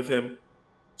along with him.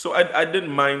 So I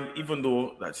didn't mind, even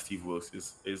though that Steve Wilkes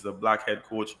is a black head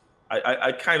coach.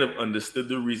 I kind of understood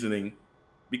the reasoning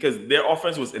because their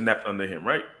offense was inept under him,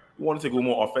 right? He wanted to go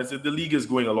more offensive. The league is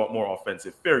going a lot more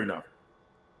offensive. Fair enough.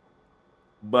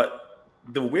 But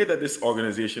the way that this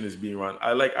organization is being run,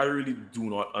 I really do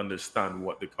not understand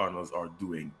what the Cardinals are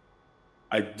doing.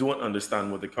 I don't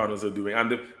understand what the Cardinals are doing.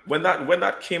 And when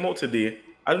that came out today,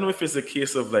 I don't know if it's a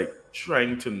case of like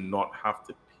trying to not have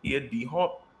to pay a D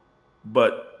Hop,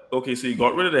 but okay, so you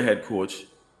got rid of the head coach.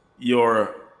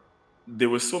 Your There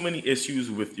were so many issues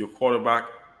with your quarterback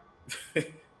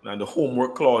and the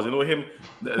homework clause. You know him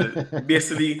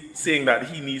basically saying that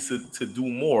he needs to do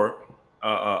more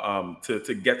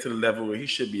to get to the level where he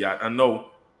should be at. And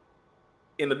no,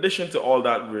 in addition to all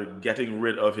that, we're getting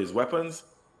rid of his weapons.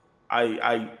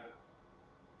 I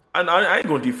and I ain't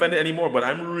gonna defend it anymore, but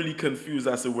I'm really confused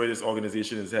as to where this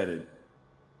organization is headed.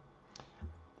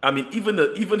 I mean, even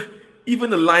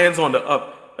the Lions on the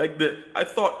up. Like I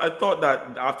thought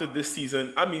that after this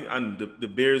season, I mean, and the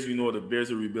Bears, we know the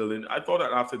Bears are rebuilding. I thought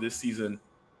that after this season,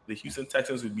 the Houston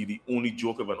Texans would be the only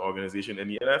joke of an organization in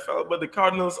the NFL, but the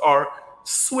Cardinals are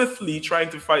swiftly trying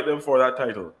to fight them for that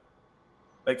title,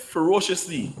 like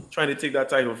ferociously trying to take that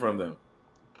title from them.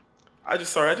 I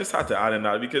just had to add in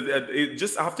that because it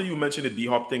just after you mentioned the D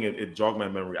Hop thing, it jogged my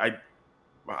memory.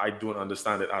 I don't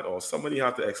understand it at all. Somebody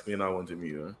have to explain that one to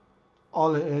me. Huh?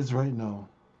 All it is right now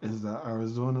is that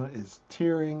Arizona is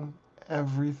tearing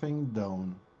everything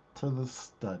down to the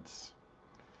studs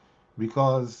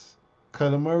because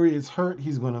Kyler Murray is hurt.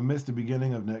 He's going to miss the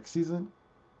beginning of next season.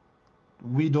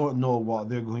 We don't know what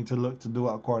they're going to look to do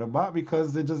at quarterback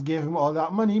because they just gave him all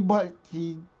that money, but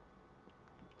he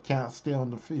can't stay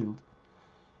on the field.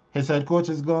 His head coach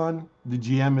is gone. The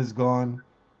GM is gone.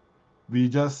 We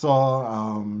just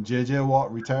saw JJ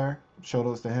Watt retire. Shout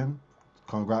outs to him.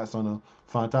 Congrats on a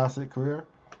fantastic career.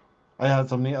 I had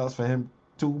something else for him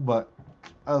too, but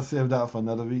I'll save that for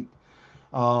another week.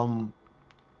 Um,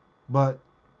 but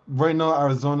right now,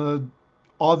 Arizona,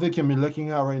 all they can be looking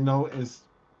at right now is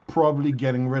probably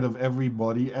getting rid of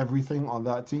everybody, everything on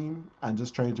that team, and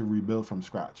just trying to rebuild from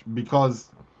scratch.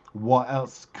 Because what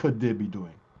else could they be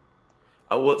doing?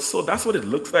 Well, so that's what it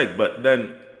looks like. But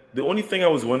then the only thing I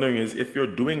was wondering is if you're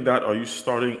doing that, are you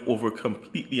starting over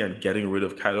completely and getting rid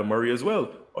of Kyler Murray as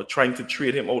well, or trying to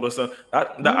trade him out or something?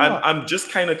 That No, no. I'm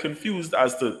just kind of confused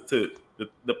as to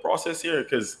the process here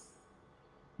because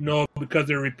No, because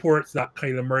there are reports that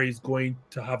Kyler Murray is going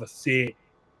to have a say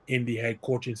in the head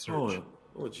coaching search.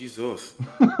 oh Jesus.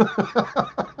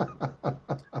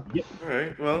 Yep. All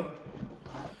right. Well,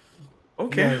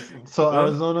 okay. Yes. So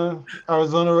Well,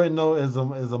 Arizona right now is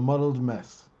a muddled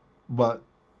mess. But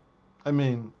I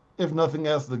mean, if nothing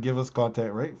else, to give us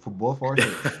content, right, for both our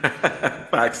shows.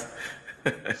 facts.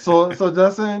 So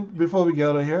Justin, before we get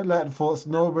out of here, let folks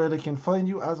know where they can find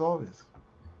you as always.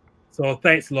 So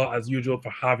thanks a lot as usual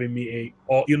for having me.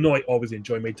 I always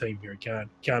enjoy my time here.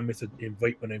 Can't miss an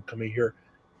invite when I'm coming here,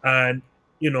 and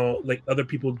like other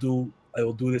people do, I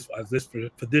will do this as this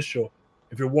for this show.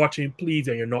 If you're watching, please,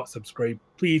 and you're not subscribed,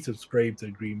 please subscribe to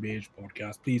the GreenBaje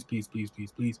podcast. Please, please, please,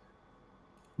 please, please.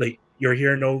 Like you're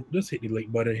here now, just hit the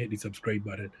like button, hit the subscribe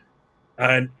button,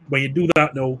 and when you do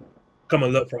that now, come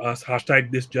and look for us.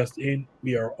 Hashtag this just in.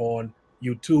 We are on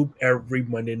YouTube every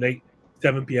Monday night,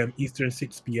 7 p.m. Eastern,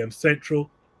 6 p.m. Central.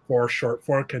 For short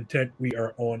form content, we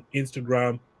are on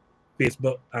Instagram,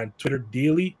 Facebook, and Twitter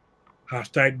daily.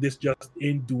 Hashtag this just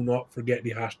in. Do not forget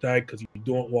the hashtag because you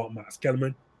don't want Max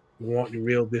Kellerman. You want the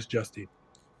real this just in.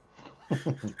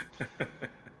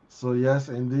 So yes,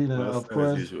 indeed, and Well, of same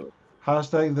as course, usual.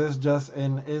 hashtag this just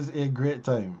in is a great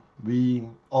time. We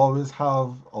always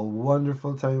have a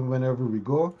wonderful time whenever we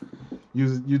go.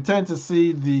 You tend to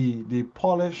see the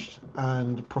polished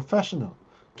and professional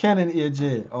Ken and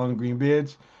AJ on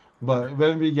GreenBaje, but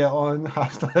when we get on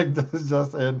hashtag this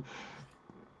just in,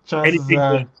 chances Anything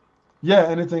are, goes. yeah,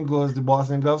 anything goes. The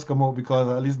Boston gloves come out because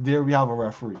at least there we have a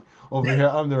referee. Over here,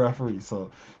 I'm the referee, so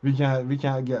we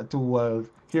can't get too wild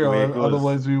The here. way it goes.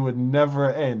 Otherwise, we would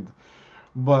never end.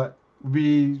 But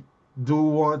we do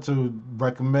want to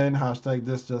recommend hashtag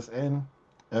this just in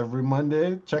every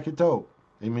Monday. Check it out.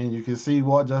 I mean, you can see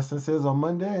what Justin says on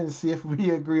Monday and see if we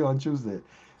agree on Tuesday.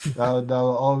 That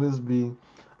will always be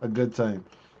a good time.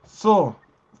 So,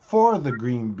 For the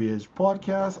GreenBaje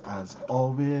podcast, as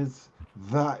always,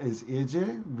 that is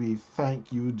AJ. We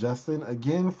thank you, Justin,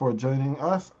 again for joining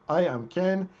us. I am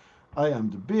Ken. I am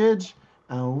the Beige,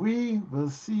 and we will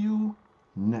see you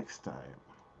next time.